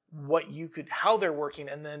 how they're working,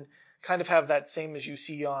 and then kind of have that same as you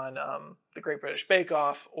see on the Great British Bake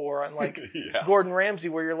Off or on like Gordon Ramsay,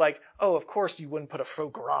 where you're like, oh, of course you wouldn't put a foie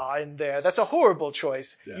gras in there. That's a horrible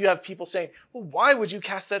choice. Yeah. You have people saying, well, why would you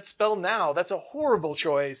cast that spell now? That's a horrible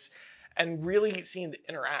choice. And really seeing to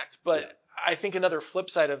interact. But I think another flip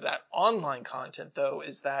side of that online content, though,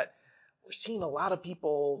 is that we're seeing a lot of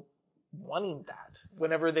people wanting that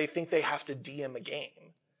whenever they think they have to DM a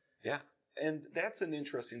game. Yeah. And that's an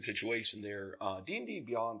interesting situation there. D&D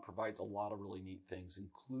Beyond provides a lot of really neat things,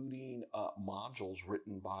 including modules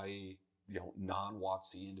written by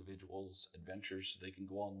non-WotC individuals, adventures, so they can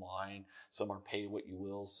go online. Some are pay what you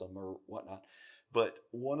will, some are whatnot. But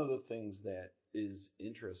one of the things that is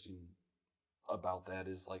interesting about that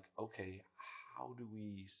is like, okay, how do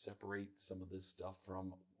we separate some of this stuff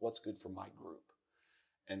from what's good for my group?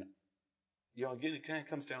 And again, it kind of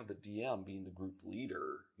comes down to the DM being the group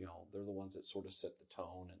leader. They're the ones that sort of set the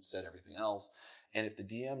tone and set everything else. And if the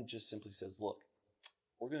DM just simply says, look,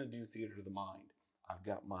 we're going to do theater of the mind. I've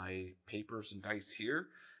got my papers and dice here,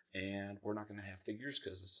 and we're not going to have figures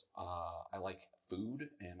because I like food,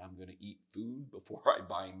 and I'm going to eat food before I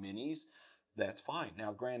buy minis. That's fine.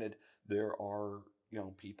 Now, granted, there are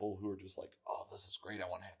people who are just like, oh, this is great. I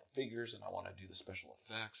want to have the figures, and I want to do the special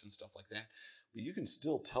effects and stuff like that. But you can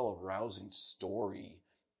still tell a rousing story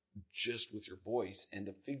just with your voice, and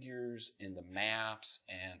the figures and the maps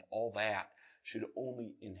and all that should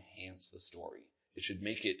only enhance the story. It should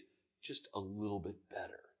make it just a little bit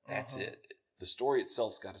better. That's it. The story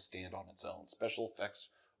itself's got to stand on its own. Special effects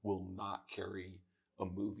will not carry a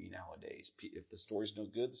movie nowadays. If the story's no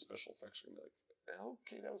good, the special effects are going to be like,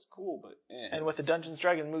 okay, that was cool, but And with the Dungeons &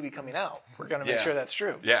 Dragons movie coming out, we're going to make sure that's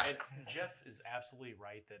true. Yeah. And Jeff is absolutely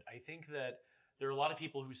right that I think that there are a lot of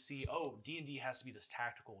people who see, oh, D&D has to be this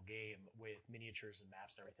tactical game with miniatures and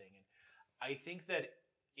maps and everything. And I think that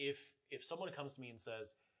if someone comes to me and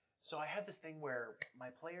says, so I have this thing where my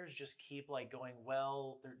players just keep like going,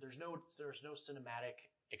 well, there's no cinematic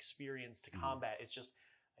experience to combat. It's just,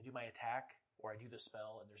 I do my attack or I do the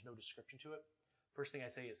spell and there's no description to it. First thing I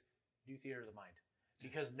say is do theater of the mind,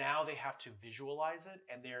 because now they have to visualize it,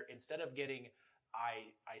 and they're, instead of getting,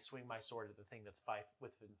 I swing my sword at the thing that's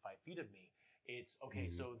within 5 feet of me. It's okay.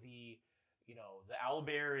 So the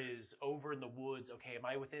owlbear is over in the woods. Okay, am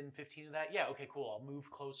I within 15 of that? Yeah. Okay, cool. I'll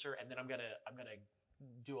move closer, and then I'm gonna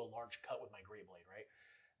do a large cut with my great blade, right?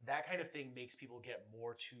 That kind of thing makes people get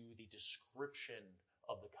more to the description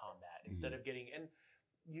of the combat instead of getting, and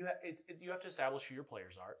you have to establish who your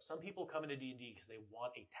players are. Some people come into D&D because they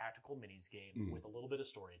want a tactical minis game with a little bit of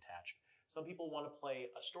story attached. Some people want to play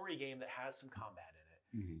a story game that has some combat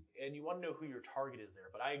in it. And you want to know who your target is there.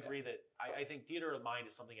 But I agree that I think Theater of Mind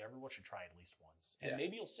is something everyone should try at least once. And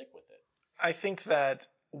maybe you'll stick with it. I think that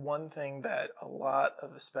one thing that a lot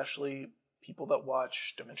of, especially people that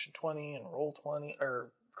watch Dimension 20 and Roll20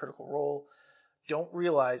 or Critical Role, don't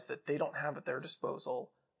realize that they don't have at their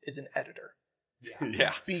disposal is an editor.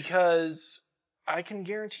 Yeah. Because I can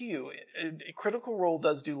guarantee you, Critical Role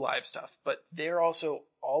does do live stuff, but they're also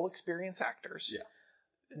all experienced actors. Yeah.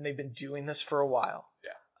 And they've been doing this for a while.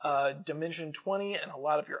 Yeah. Dimension 20 and a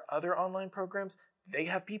lot of your other online programs, they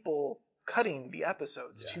have people cutting the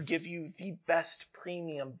episodes to give you the best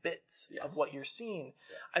premium bits of what you're seeing.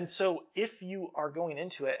 Yeah. And so if you are going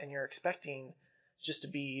into it and you're expecting just to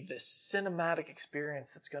be this cinematic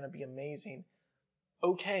experience that's going to be amazing,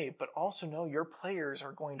 okay, but also know your players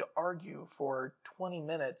are going to argue for 20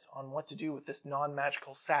 minutes on what to do with this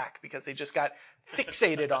non-magical sack because they just got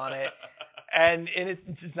fixated on it, and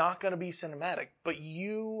it's not going to be cinematic. But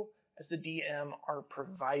you, as the DM, are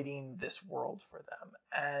providing this world for them,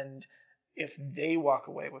 and if they walk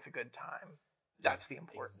away with a good time, that's the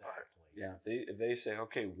important part. Yeah, if they say,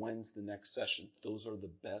 okay, when's the next session? Those are the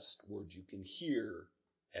best words you can hear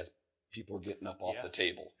as people are getting up off the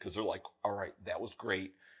table, because they're like, all right, that was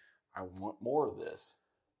great. I want more of this.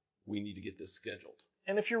 We need to get this scheduled.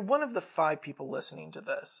 And if you're one of the 5 people listening to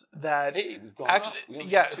this that we've gone up. We only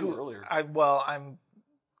had 2 earlier. I'm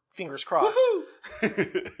fingers crossed.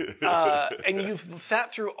 And you've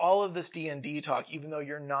sat through all of this D&D talk, even though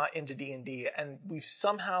you're not into D&D, and we've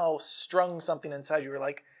somehow strung something inside you. You're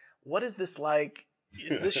like, what is this like?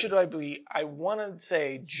 Should I be? I want to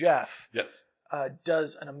say Jeff. Yes.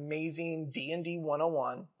 Does an amazing D&D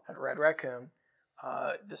 101 at Red Raccoon.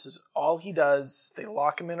 This is all he does. They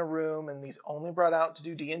lock him in a room, and he's only brought out to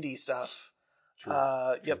do D&D stuff. True.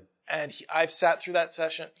 Yep. And I've sat through that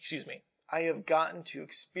session. Excuse me. I have gotten to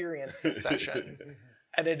experience this session,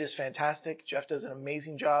 and it is fantastic. Jeff does an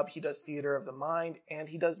amazing job. He does Theater of the Mind, and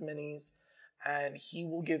he does minis, and he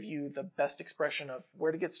will give you the best expression of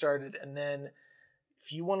where to get started, and then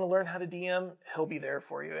if you want to learn how to DM, he'll be there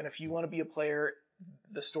for you. And if you want to be a player,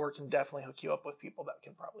 the store can definitely hook you up with people that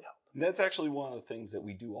can probably help. And that's actually one of the things that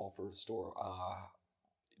we do offer the store.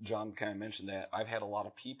 John kind of mentioned that. I've had a lot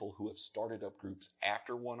of people who have started up groups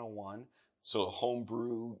after 101. So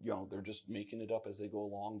homebrew, they're just making it up as they go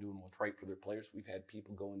along, doing what's right for their players. We've had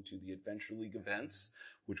people go into the Adventure League events,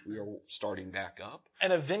 which we are starting back up.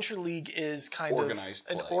 And Adventure League is kind organized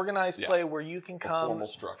of play. An organized play where you can come. A formal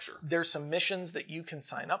structure. There's some missions that you can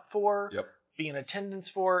sign up for. Yep. Be in attendance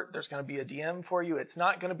for. There's going to be a DM for you. It's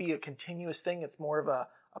not going to be a continuous thing. It's more of a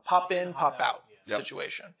pop in, pop out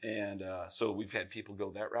situation. And so we've had people go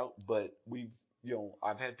that route, but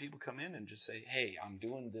I've had people come in and just say, hey, I'm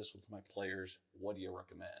doing this with my players. What do you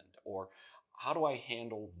recommend? Or how do I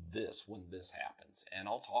handle this when this happens? And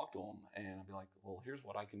I'll talk to them and I'll be like, well, here's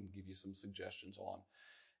what I can give you some suggestions on.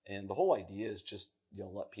 And the whole idea is just,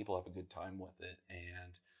 let people have a good time with it.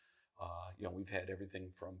 And, we've had everything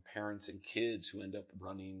from parents and kids who end up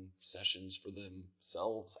running sessions for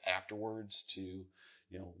themselves afterwards to,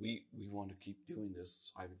 we want to keep doing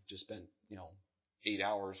this. I've just spent, 8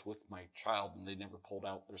 hours with my child and they never pulled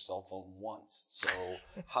out their cell phone once. So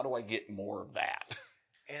how do I get more of that?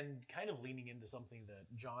 And kind of leaning into something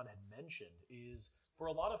that John had mentioned is, for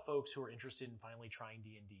a lot of folks who are interested in finally trying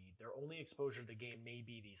D&D, their only exposure to the game may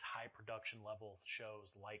be these high production level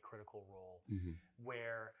shows like Critical Role,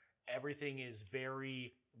 where everything is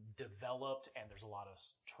very developed and there's a lot of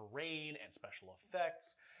terrain and special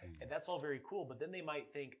effects, and that's all very cool. But then they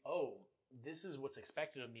might think, oh, this is what's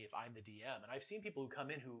expected of me if I'm the DM. And I've seen people who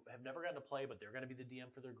come in who have never gotten to play, but they're going to be the DM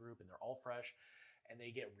for their group, and they're all fresh, and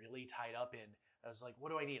they get really tied up in, I was like, what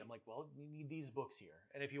do I need? I'm like, well, you need these books here.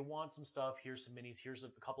 And if you want some stuff, here's some minis. Here's a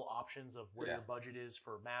couple options of where your budget is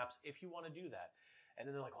for maps, if you want to do that. And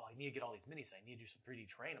then they're like, oh, I need to get all these minis. I need to do some 3D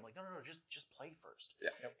terrain. I'm like, no, just play first.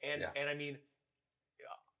 And I mean,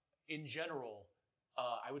 in general,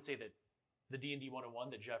 I would say that the D&D 101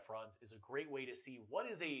 that Jeff runs is a great way to see what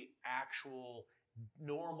is a actual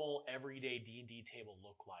normal, everyday D&D table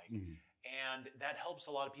look like? Mhm. And that helps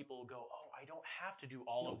a lot of people go, oh, I don't have to do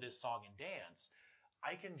all of this song and dance.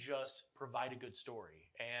 I can just provide a good story.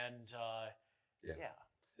 And yeah.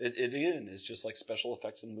 It again is just like special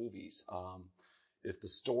effects in movies. If the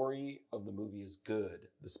story of the movie is good,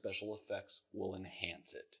 the special effects will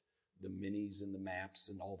enhance it. The minis and the maps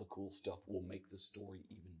and all the cool stuff will make the story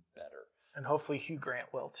even better. And hopefully Hugh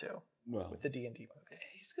Grant will too, Well, with the D&D movie.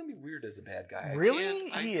 he's gonna be weird as a bad guy. Really?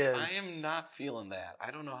 He is. I am not feeling that. I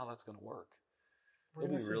don't know how that's gonna work. We're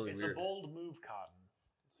It'll gonna be see. really It's weird. a bold move, Cotton.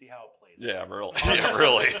 See how it plays. Yeah, really. Yeah,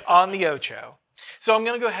 really. On the Ocho. So I'm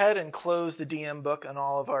going to go ahead and close the DM book on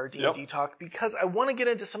all of our D&D talk because I want to get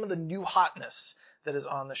into some of the new hotness that is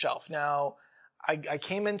on the shelf. Now, I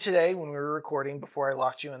came in today when we were recording before I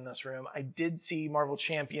locked you in this room. I did see Marvel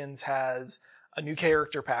Champions has a new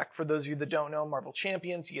character pack. For those of you that don't know, Marvel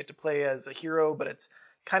Champions, you get to play as a hero, but it's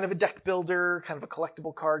kind of a deck builder, kind of a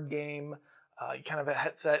collectible card game, kind of a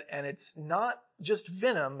headset, and it's not just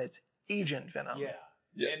Venom, it's Agent Venom. Yeah.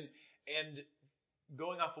 Yes. And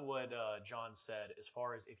going off of what John said, as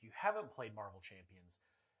far as if you haven't played Marvel Champions,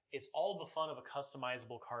 it's all the fun of a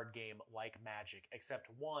customizable card game like Magic, except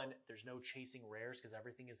one, there's no chasing rares because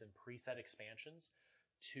everything is in preset expansions.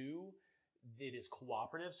 Two, it is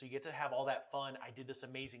cooperative, so you get to have all that fun. I did this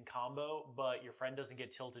amazing combo, but your friend doesn't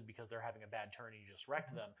get tilted because they're having a bad turn and you just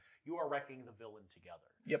wrecked them. You are wrecking the villain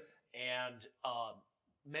together. Yep. And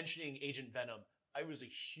mentioning Agent Venom, I was a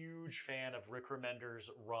huge fan of Rick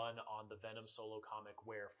Remender's run on the Venom solo comic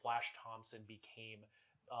where Flash Thompson became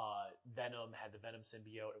Venom, had the Venom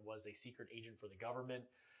symbiote, and was a secret agent for the government,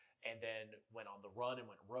 and then went on the run and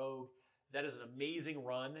went rogue. That is an amazing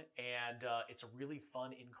run, and it's a really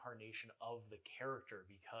fun incarnation of the character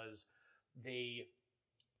because they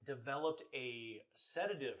developed a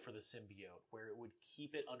sedative for the symbiote where it would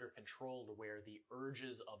keep it under control to where the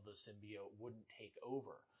urges of the symbiote wouldn't take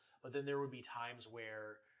over. But then there would be times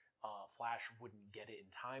where Flash wouldn't get it in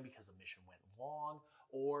time because the mission went long,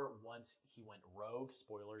 or once he went rogue,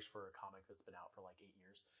 spoilers for a comic that's been out for like 8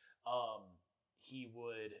 years, he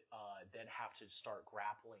would then have to start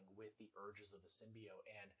grappling with the urges of the symbiote.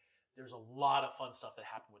 And there's a lot of fun stuff that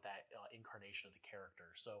happened with that incarnation of the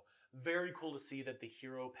character. So very cool to see that the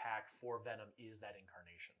hero pack for Venom is that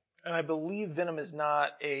incarnation. And I believe Venom is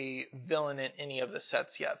not a villain in any of the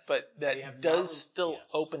sets yet, but that They have does not still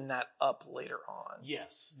yes. open that up later on.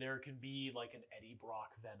 Yes, there can be like an Eddie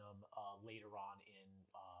Brock Venom later on in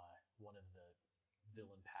one of the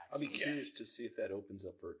villain packs. I'll be curious to see if that opens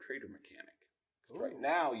up for a trader mechanic. Right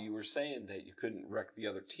now, you were saying that you couldn't wreck the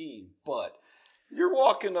other team, but you're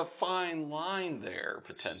walking a fine line there,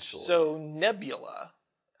 potentially. So Nebula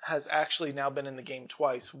has actually now been in the game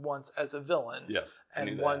twice, once as a villain, yes,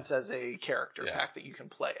 and once as a character Yeah. pack that you can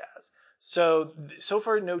play as. So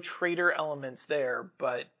far, no traitor elements there,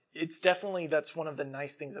 but it's definitely, that's one of the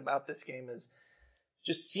nice things about this game is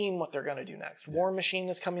just seeing what they're going to do next. Yeah. War Machine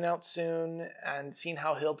is coming out soon, and seeing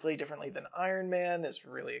how he'll play differently than Iron Man is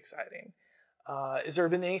really exciting. Has there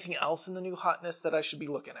been anything else in the new hotness that I should be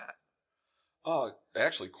looking at?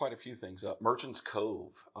 Actually, quite a few things. Merchant's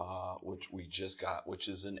Cove, which we just got, which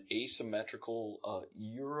is an asymmetrical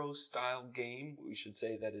Euro-style game. We should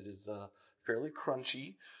say that it is fairly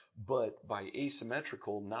crunchy, but by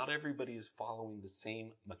asymmetrical, not everybody is following the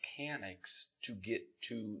same mechanics to get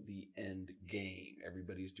to the end game.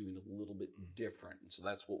 Everybody's doing a little bit different. And so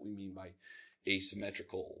that's what we mean by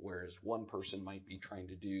asymmetrical, whereas one person might be trying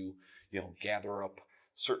to do, gather up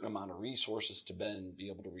certain amount of resources to then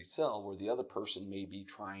be able to resell, where the other person may be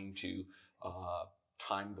trying to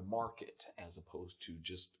time the market as opposed to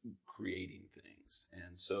just creating things.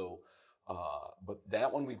 And so, but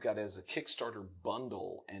that one we've got as a Kickstarter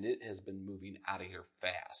bundle, and it has been moving out of here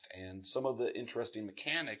fast. And some of the interesting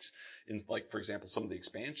mechanics, in like, for example, some of the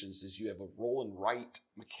expansions is you have a roll and write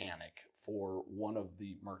mechanic for one of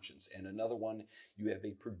the merchants, and another one you have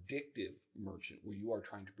a predictive merchant where you are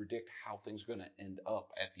trying to predict how things are going to end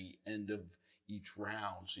up at the end of each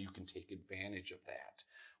round, so you can take advantage of that.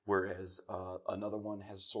 Whereas another one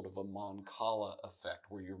has sort of a Mon Cala effect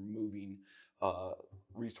where you're moving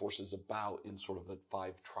resources about in sort of a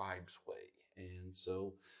 5 tribes way, and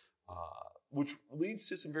so which leads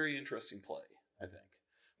to some very interesting play, I think.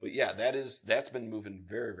 But yeah, that's been moving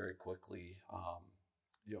very, very quickly.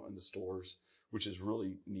 In the stores, which is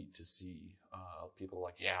really neat to see. People are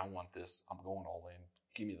like, yeah, I want this. I'm going all in.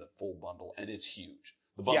 Give me the full bundle. And it's huge.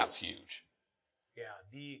 The bundle's huge.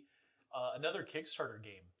 Yeah. Another Kickstarter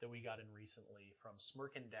game that we got in recently from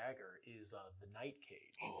Smirk and Dagger is The Night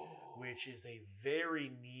Cage, which is a very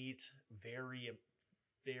neat, very,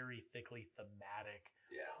 very thickly thematic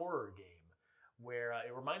horror game where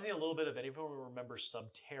it reminds me a little bit of, anyone remembers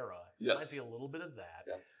Subterra. It Yes. reminds me a little bit of that.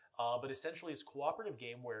 Yep. But essentially it's a cooperative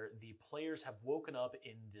game where the players have woken up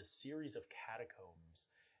in this series of catacombs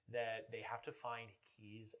that they have to find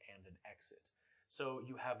keys and an exit. So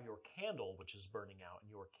you have your candle, which is burning out,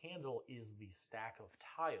 and your candle is the stack of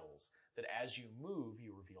tiles that as you move,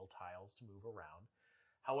 you reveal tiles to move around.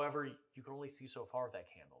 However, you can only see so far with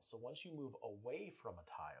that candle. So once you move away from a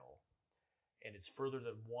tile, and it's further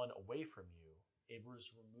than one away from you, it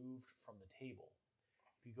was removed from the table.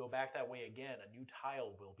 If you go back that way again, a new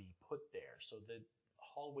tile will be put there. So the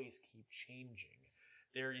hallways keep changing.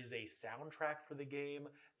 There is a soundtrack for the game.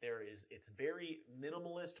 It's very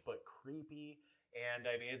minimalist but creepy. And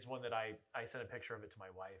I mean, it's one that I sent a picture of it to my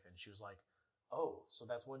wife, and she was like, "Oh, so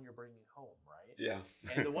that's one you're bringing home, right?" Yeah.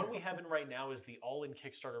 And the one we have in right now is the all-in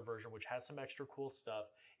Kickstarter version, which has some extra cool stuff.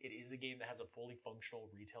 It is a game that has a fully functional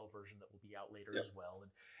retail version that will be out later as well.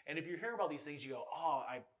 And if you hear about these things, you go, "Oh,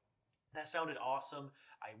 that sounded awesome.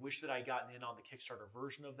 I wish that I gotten in on the Kickstarter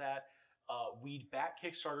version of that." We back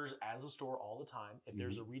Kickstarters as a store all the time. If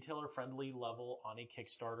there's a retailer-friendly level on a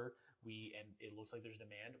Kickstarter, and it looks like there's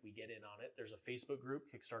demand, we get in on it. There's a Facebook group,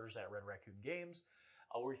 Kickstarters at Red Raccoon Games,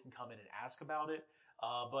 where you can come in and ask about it.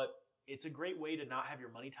 But it's a great way to not have your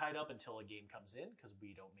money tied up until a game comes in, because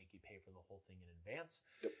we don't make you pay for the whole thing in advance.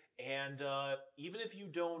 Yep. And even if you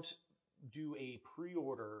don't do a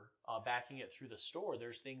pre-order backing it through the store,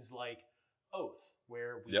 there's things like Oath,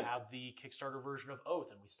 where we have the Kickstarter version of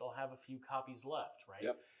Oath, and we still have a few copies left, right?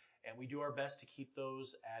 Yep. And we do our best to keep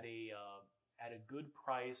those at a good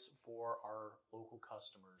price for our local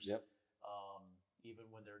customers. Yep. Even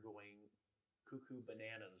when they're going cuckoo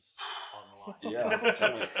bananas online. Yeah,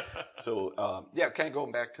 tell me. So, kind of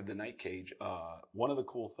going back to the Night Cage, one of the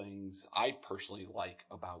cool things I personally like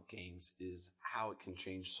about games is how it can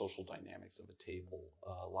change social dynamics of a table.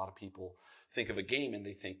 A lot of people think of a game and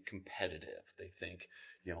they think competitive. They think,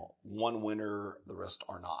 one winner, the rest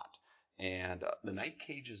are not. And the Night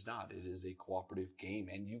Cage is not. It is a cooperative game,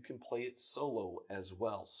 and you can play it solo as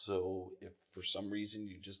well. So if for some reason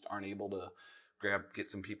you just aren't able to get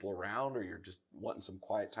some people around, or you're just wanting some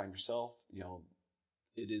quiet time yourself,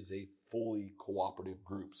 it is a fully cooperative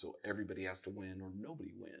group. So everybody has to win or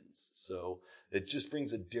nobody wins. So it just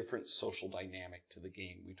brings a different social dynamic to the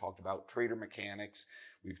game. We talked about trader mechanics.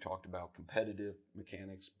 We've talked about competitive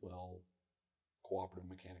mechanics. Well, cooperative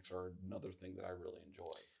mechanics are another thing that I really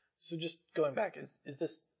enjoy. So just going back, is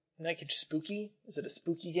this Night Cage spooky? Is it a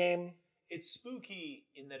spooky game? It's spooky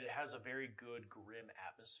in that it has a very good grim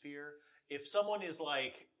atmosphere. If someone is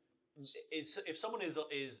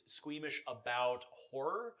squeamish about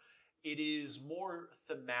horror, it is more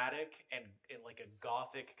thematic and like a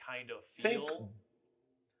gothic kind of feel. Think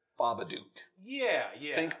Babadook. Yeah.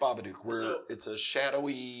 Think Babadook, where it's a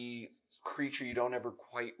shadowy creature you don't ever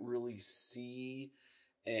quite really see,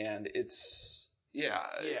 and it's.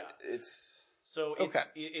 So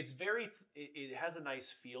it's very, it has a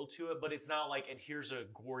nice feel to it, but it's not like, and here's a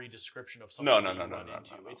gory description of something you run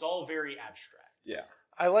into. It's all very abstract. Yeah.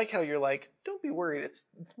 I like how you're like, don't be worried. It's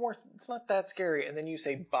not that scary. And then you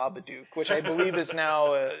say Babadook, which I believe is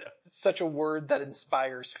now such a word that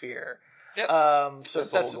inspires fear. Yes. So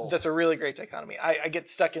that's a really great dichotomy. I get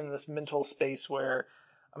stuck in this mental space where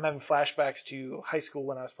I'm having flashbacks to high school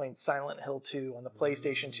when I was playing Silent Hill 2 on the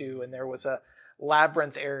PlayStation 2, and there was a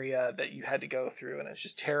labyrinth area that you had to go through, and it's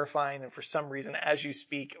just terrifying. And for some reason, as you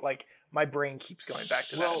speak, like my brain keeps going back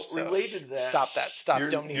to that. Well, So related to that, stop that.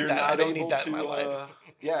 Don't need that. I don't need that in my life.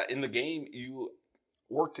 In the game, you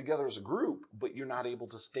work together as a group, but you're not able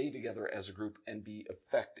to stay together as a group and be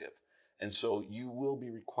effective. And so you will be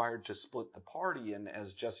required to split the party. And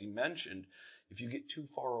as Jesse mentioned, if you get too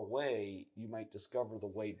far away, you might discover the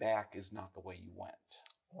way back is not the way you went.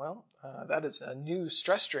 Well, that is a new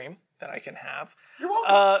stress stream that I can have. You're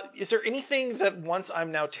welcome. Is there anything that once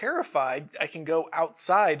I'm now terrified, I can go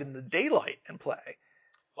outside in the daylight and play?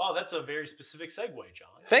 Wow, that's a very specific segue, John.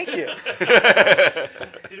 Thank you.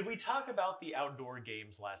 Did we talk about the outdoor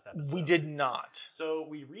games last episode? We did not. So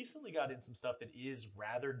we recently got in some stuff that is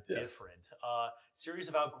rather different. Series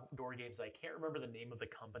of outdoor games. I can't remember the name of the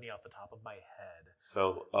company off the top of my head.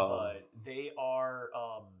 So, but they are...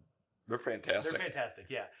 they're fantastic. They're fantastic,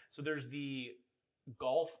 yeah. So there's the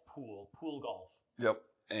pool golf. Yep.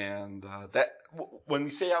 And when we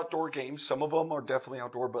say outdoor games, some of them are definitely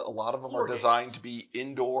outdoor, but a lot of them are designed to be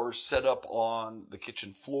indoor, set up on the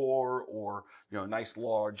kitchen floor, or a nice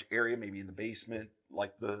large area, maybe in the basement,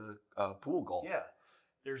 like the pool golf. Yeah.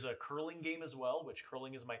 There's a curling game as well, which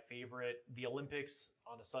curling is my favorite. The Olympics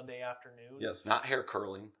on a Sunday afternoon. Yes, not hair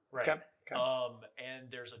curling. Okay. Right. And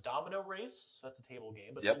there's a domino race, so that's a table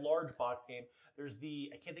game, but it's a large box game.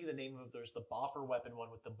 I can't think of the name of it. There's the boffer weapon one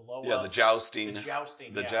with the blow Yeah, up. the jousting. The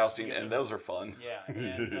jousting. The yeah. jousting, and those are fun. Yeah,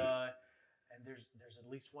 and there's at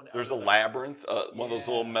least one. There's a other labyrinth, one of those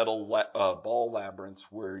little Yeah. metal ball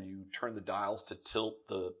labyrinths where you turn the dials to tilt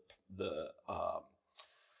the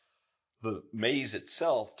maze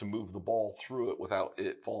itself to move the ball through it without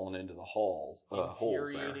it falling into the holes there.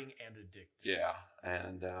 Infuriating and addictive. Yeah,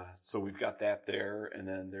 and so we've got that there, and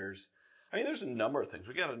then there's a number of things.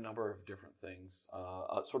 We got a number of different things.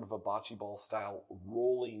 Sort of a bocce ball style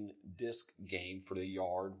rolling disc game for the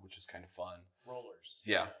yard, which is kind of fun. Rollers.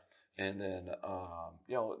 Yeah. And then,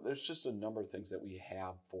 there's just a number of things that we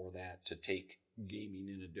have for that to take gaming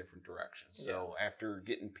in a different direction. So after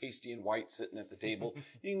getting pasty and white sitting at the table,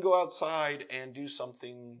 you can go outside and do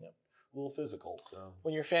something a little physical. So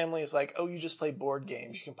When your family is like, oh, you just play board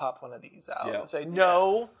games, you can pop one of these out Yeah. and say,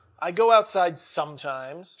 no, I go outside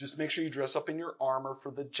sometimes. just make sure you dress up in your armor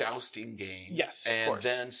for the jousting game. Yes, of and course.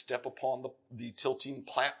 then step upon the tilting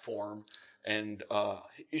platform and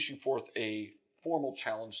issue forth a formal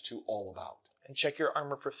challenge to All About. And check your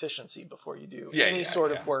armor proficiency before you do Yeah, any yeah,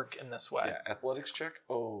 sort yeah. of work in this way. Yeah, athletics check.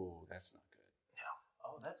 Oh, that's not good.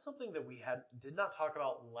 Oh, that's something that we did not talk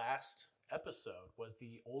about last episode was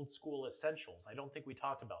the old school essentials. I don't think we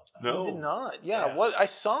talked about that. No. We did not. Yeah, Yeah. what I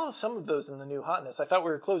saw some of those in the new hotness. I thought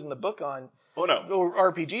we were closing the book on Oh no.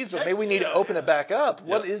 RPGs, but maybe we need to open it back up.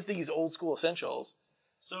 What Yeah. is these old school essentials?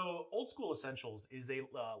 So, Old School Essentials is a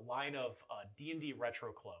line of D&D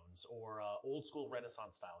retro clones or old school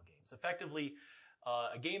Renaissance style games. Effectively,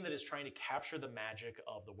 a game that is trying to capture the magic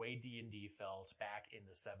of the way D&D felt back in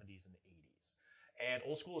the 70s and 80s. And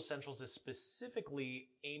Old School Essentials is specifically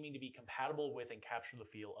aiming to be compatible with and capture the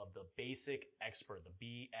feel of the basic expert, the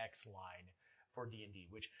BX line for D&D,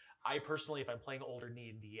 which I personally, if I'm playing older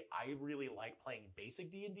D&D, I really like playing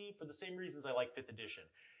basic D&D for the same reasons I like 5th edition.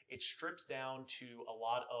 It strips down to a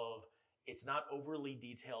lot of, it's not overly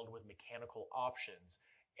detailed with mechanical options,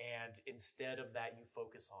 and instead of that, you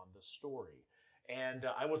focus on the story. And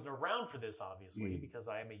I wasn't around for this, obviously, because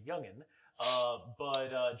I am a youngin',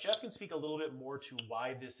 but Jeff can speak a little bit more to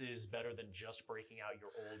why this is better than just breaking out your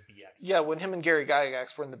old BX. Yeah, when him and Gary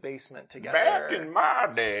Gygax were in the basement together. Back in my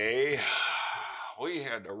day, we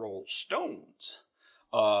had to roll stones.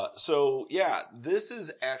 This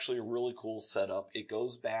is actually a really cool setup. It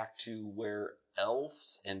goes back to where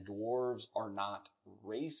elves and dwarves are not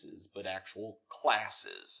races, but actual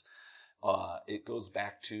classes. It goes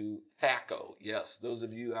back to THAC0. Yes, those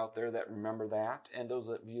of you out there that remember that, and those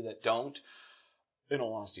of you that don't, in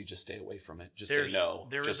all honesty, just stay away from it. Just say no.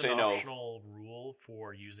 There just is say an no. optional rule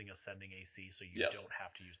for using ascending AC, so you Yes. don't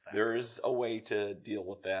have to use that. There is a way to deal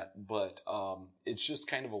with that, but it's just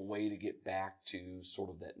kind of a way to get back to sort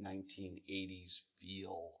of that 1980s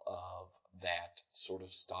feel of that sort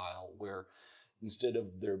of style, where instead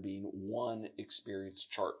of there being one experience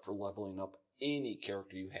chart for leveling up any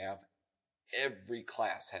character you have, every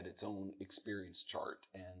class had its own experience chart,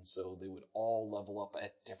 and so they would all level up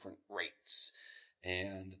at different rates.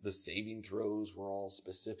 And the saving throws were all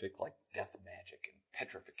specific, like death magic and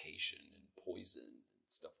petrification and poison and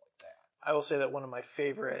stuff like that. I will say that one of my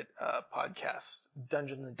favorite podcasts,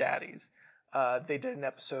 Dungeons and Daddies, they did an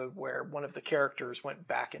episode where one of the characters went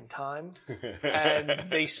back in time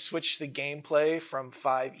and they switched the gameplay from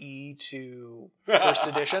 5e to first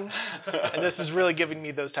edition. And this is really giving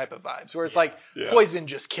me those type of vibes where it's like poison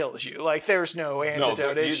just kills you. Like there's no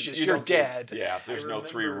antidote. It's just you're dead. There's no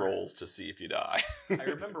 3 rolls to see if you die. I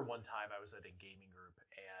remember one time I was at a gaming group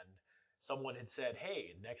and someone had said,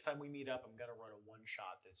 hey, next time we meet up, I'm going to run a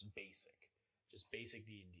one-shot that's basic. Just basic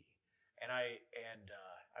D&D. And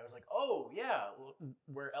I was like, oh, yeah,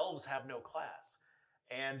 where elves have no class.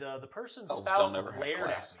 And the person's spouse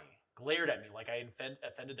glared at me like I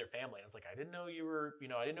offended their family. And I was like, I didn't know you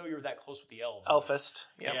were that close with the elves. Elfist.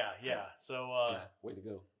 Yep. Yeah. So, way to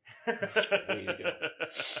go. Way to go.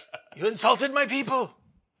 You insulted my people.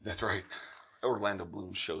 That's right. Orlando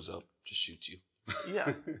Bloom shows up, just shoots you.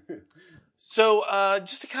 Yeah. So,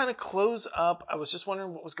 just to kind of close up, I was just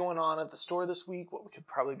wondering what was going on at the store this week, what we could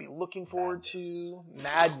probably be looking forward to.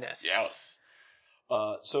 Madness. Yes.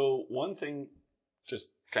 So one thing, just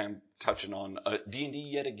kind of touching on D&D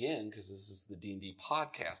yet again, because this is the D&D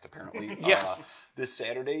podcast, apparently. Yeah. This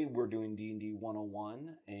Saturday, we're doing D&D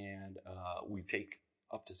 101, and we take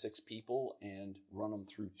up to 6 people and run them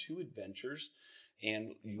through 2 adventures.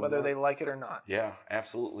 And whether they like it or not. Yeah,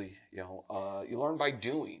 absolutely. You learn by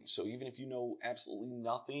doing. So even if you know absolutely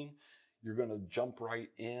nothing, you're going to jump right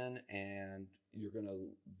in and you're going to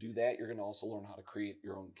do that. You're going to also learn how to create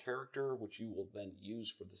your own character, which you will then use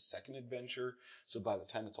for the second adventure. So by the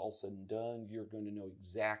time it's all said and done, you're going to know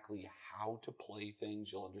exactly how to play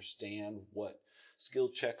things. You'll understand what skill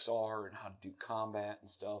checks are and how to do combat and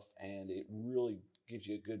stuff. And it really gives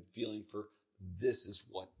you a good feeling for this is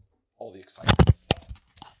what all the excitement is.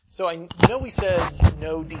 So I know we said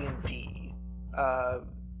no D&D,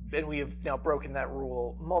 and we have now broken that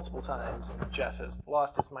rule multiple times, and Jeff has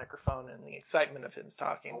lost his microphone in the excitement of him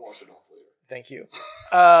talking. I'll wash it off later. Thank you.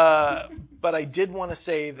 But I did want to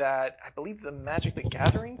say that I believe the Magic the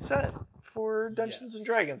Gathering set for Dungeons and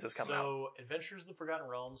Dragons has come out. So Adventures of the Forgotten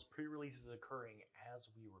Realms pre-release is occurring as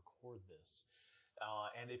we record this.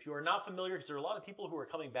 And if you are not familiar, because there are a lot of people who are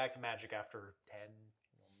coming back to Magic after 10,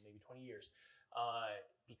 maybe 20 years,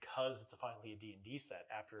 because it's finally a D&D set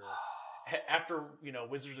after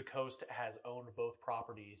Wizards of the Coast has owned both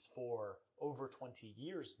properties for over 20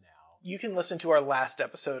 years now. You can listen to our last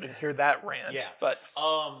episode and hear that rant. Yeah. But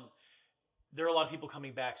there are a lot of people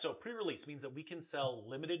coming back. So pre-release means that we can sell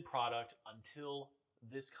limited product until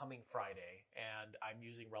this coming Friday. And I'm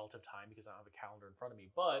using relative time because I don't have a calendar in front of me.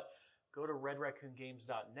 But go to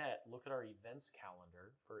redraccoongames.net, look at our events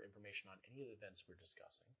calendar for information on any of the events we're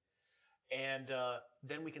discussing. And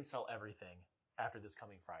then we can sell everything after this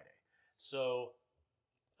coming Friday. So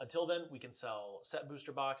until then, we can sell set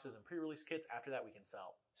booster boxes and pre-release kits. After that, we can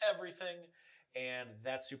sell everything. And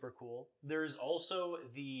that's super cool. There's also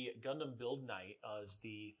the Gundam Build Night as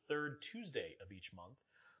the third Tuesday of each month.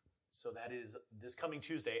 So that is this coming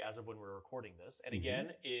Tuesday as of when we're recording this. And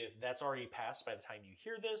again, if that's already passed by the time you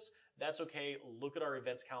hear this, that's okay. Look at our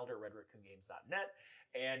events calendar at redraccoongames.net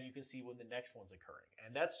and you can see when the next one's occurring.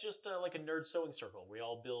 And that's just like a nerd sewing circle. We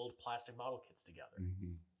all build plastic model kits together.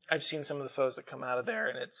 Mm-hmm. I've seen some of the foes that come out of there,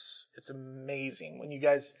 and it's amazing. When you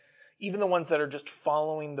guys, even the ones that are just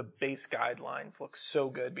following the base guidelines, look so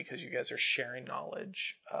good because you guys are sharing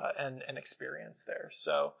knowledge and experience there.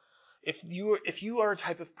 So if you are a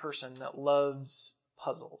type of person that loves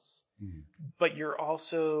puzzles, but you're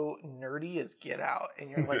also nerdy as get out, and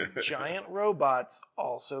you're like giant robots,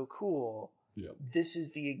 also cool. Yep. This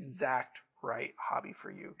is the exact right hobby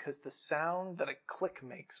for you, because the sound that a click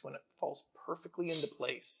makes when it falls perfectly into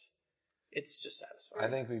place, it's just satisfying. I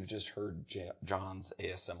think we've just heard John's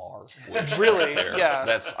ASMR. Really? There.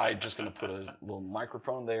 Yeah. I'm just going to put a little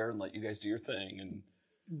microphone there and let you guys do your thing. And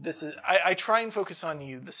this is I try and focus on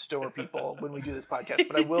you, the store people, when we do this podcast.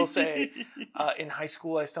 But I will say, in high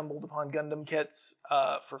school, I stumbled upon Gundam kits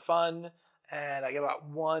for fun, and I got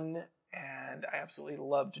one. And I absolutely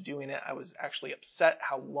loved doing it. I was actually upset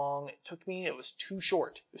how long it took me. It was too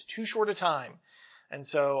short. It was too short a time. And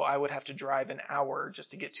so I would have to drive an hour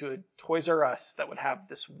just to get to a Toys R Us that would have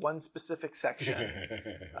this one specific section. Now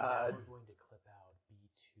we're going to clip out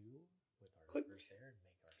B2 with our clippers there and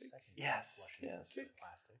make our second Yes.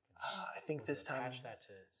 plastic. I think this time attach that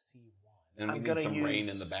to C1. And we need some rain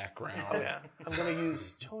in the background. Oh yeah, I'm gonna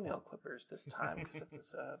use toenail clippers this time because of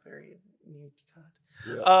this very neat cut.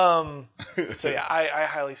 Yeah. So yeah, I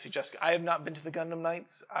highly suggest. I have not been to the Gundam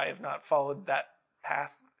Nights. I have not followed that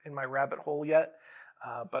path in my rabbit hole yet.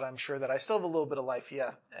 But I'm sure that I still have a little bit of life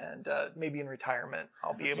yet, and maybe in retirement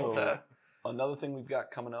I'll be able to. Another thing we've got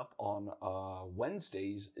coming up on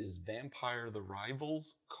Wednesdays is Vampire the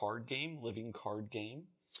Rivals card game, living card game.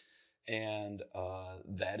 And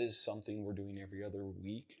that is something we're doing every other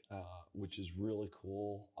week, which is really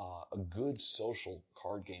cool. A good social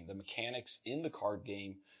card game. The mechanics in the card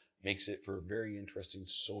game makes it for a very interesting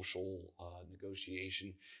social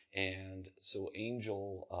negotiation. And so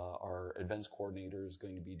Angel, our events coordinator, is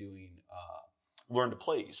going to be doing learn to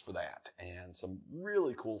plays for that and some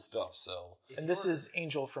really cool stuff. So, and this is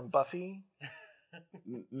Angel from Buffy?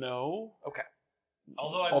 No. Okay.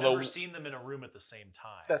 Although I've never seen them in a room at the same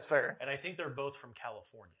time. That's fair. And I think they're both from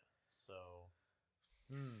California. So.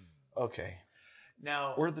 Okay.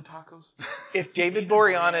 Now. Where are the tacos? If David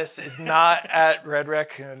Boreanaz is not at Red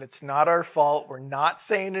Raccoon, it's not our fault. We're not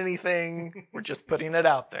saying anything. We're just putting it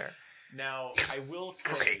out there. Now, I will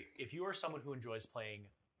say, if you are someone who enjoys playing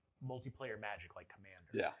multiplayer Magic like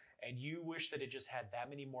Commander, and you wish that it just had that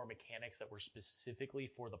many more mechanics that were specifically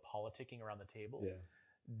for the politicking around the table,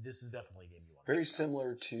 this is definitely a game you want to Very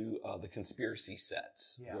similar to the conspiracy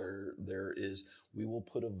sets, where there is, we will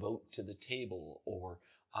put a vote to the table, or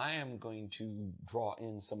I am going to draw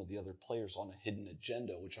in some of the other players on a hidden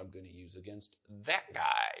agenda, which I'm going to use against that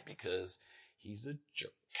guy because he's a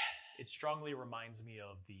jerk. It strongly reminds me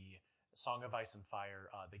of the Song of Ice and Fire,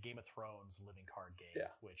 the Game of Thrones living card game,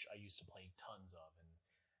 which I used to play tons of, and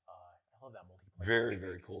I love that multiplayer. Very,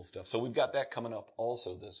 very cool stuff. So we've got that coming up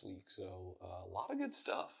also this week. So a lot of good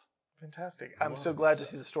stuff. Fantastic. I'm so glad to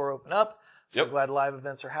see the store open up. So glad live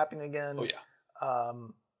events are happening again. Oh, yeah.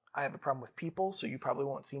 I have a problem with people, so you probably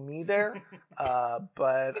won't see me there.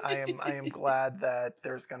 But I am glad that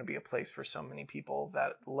there's going to be a place for so many people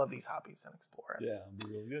that love these hobbies and explore it. Yeah, it'll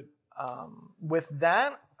be really good. With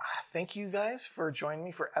that, thank you guys for joining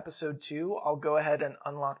me for episode 2. I'll go ahead and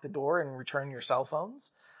unlock the door and return your cell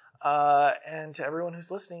phones. And to everyone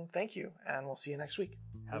who's listening, thank you, and we'll see you next week.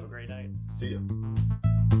 Have a great night. See ya.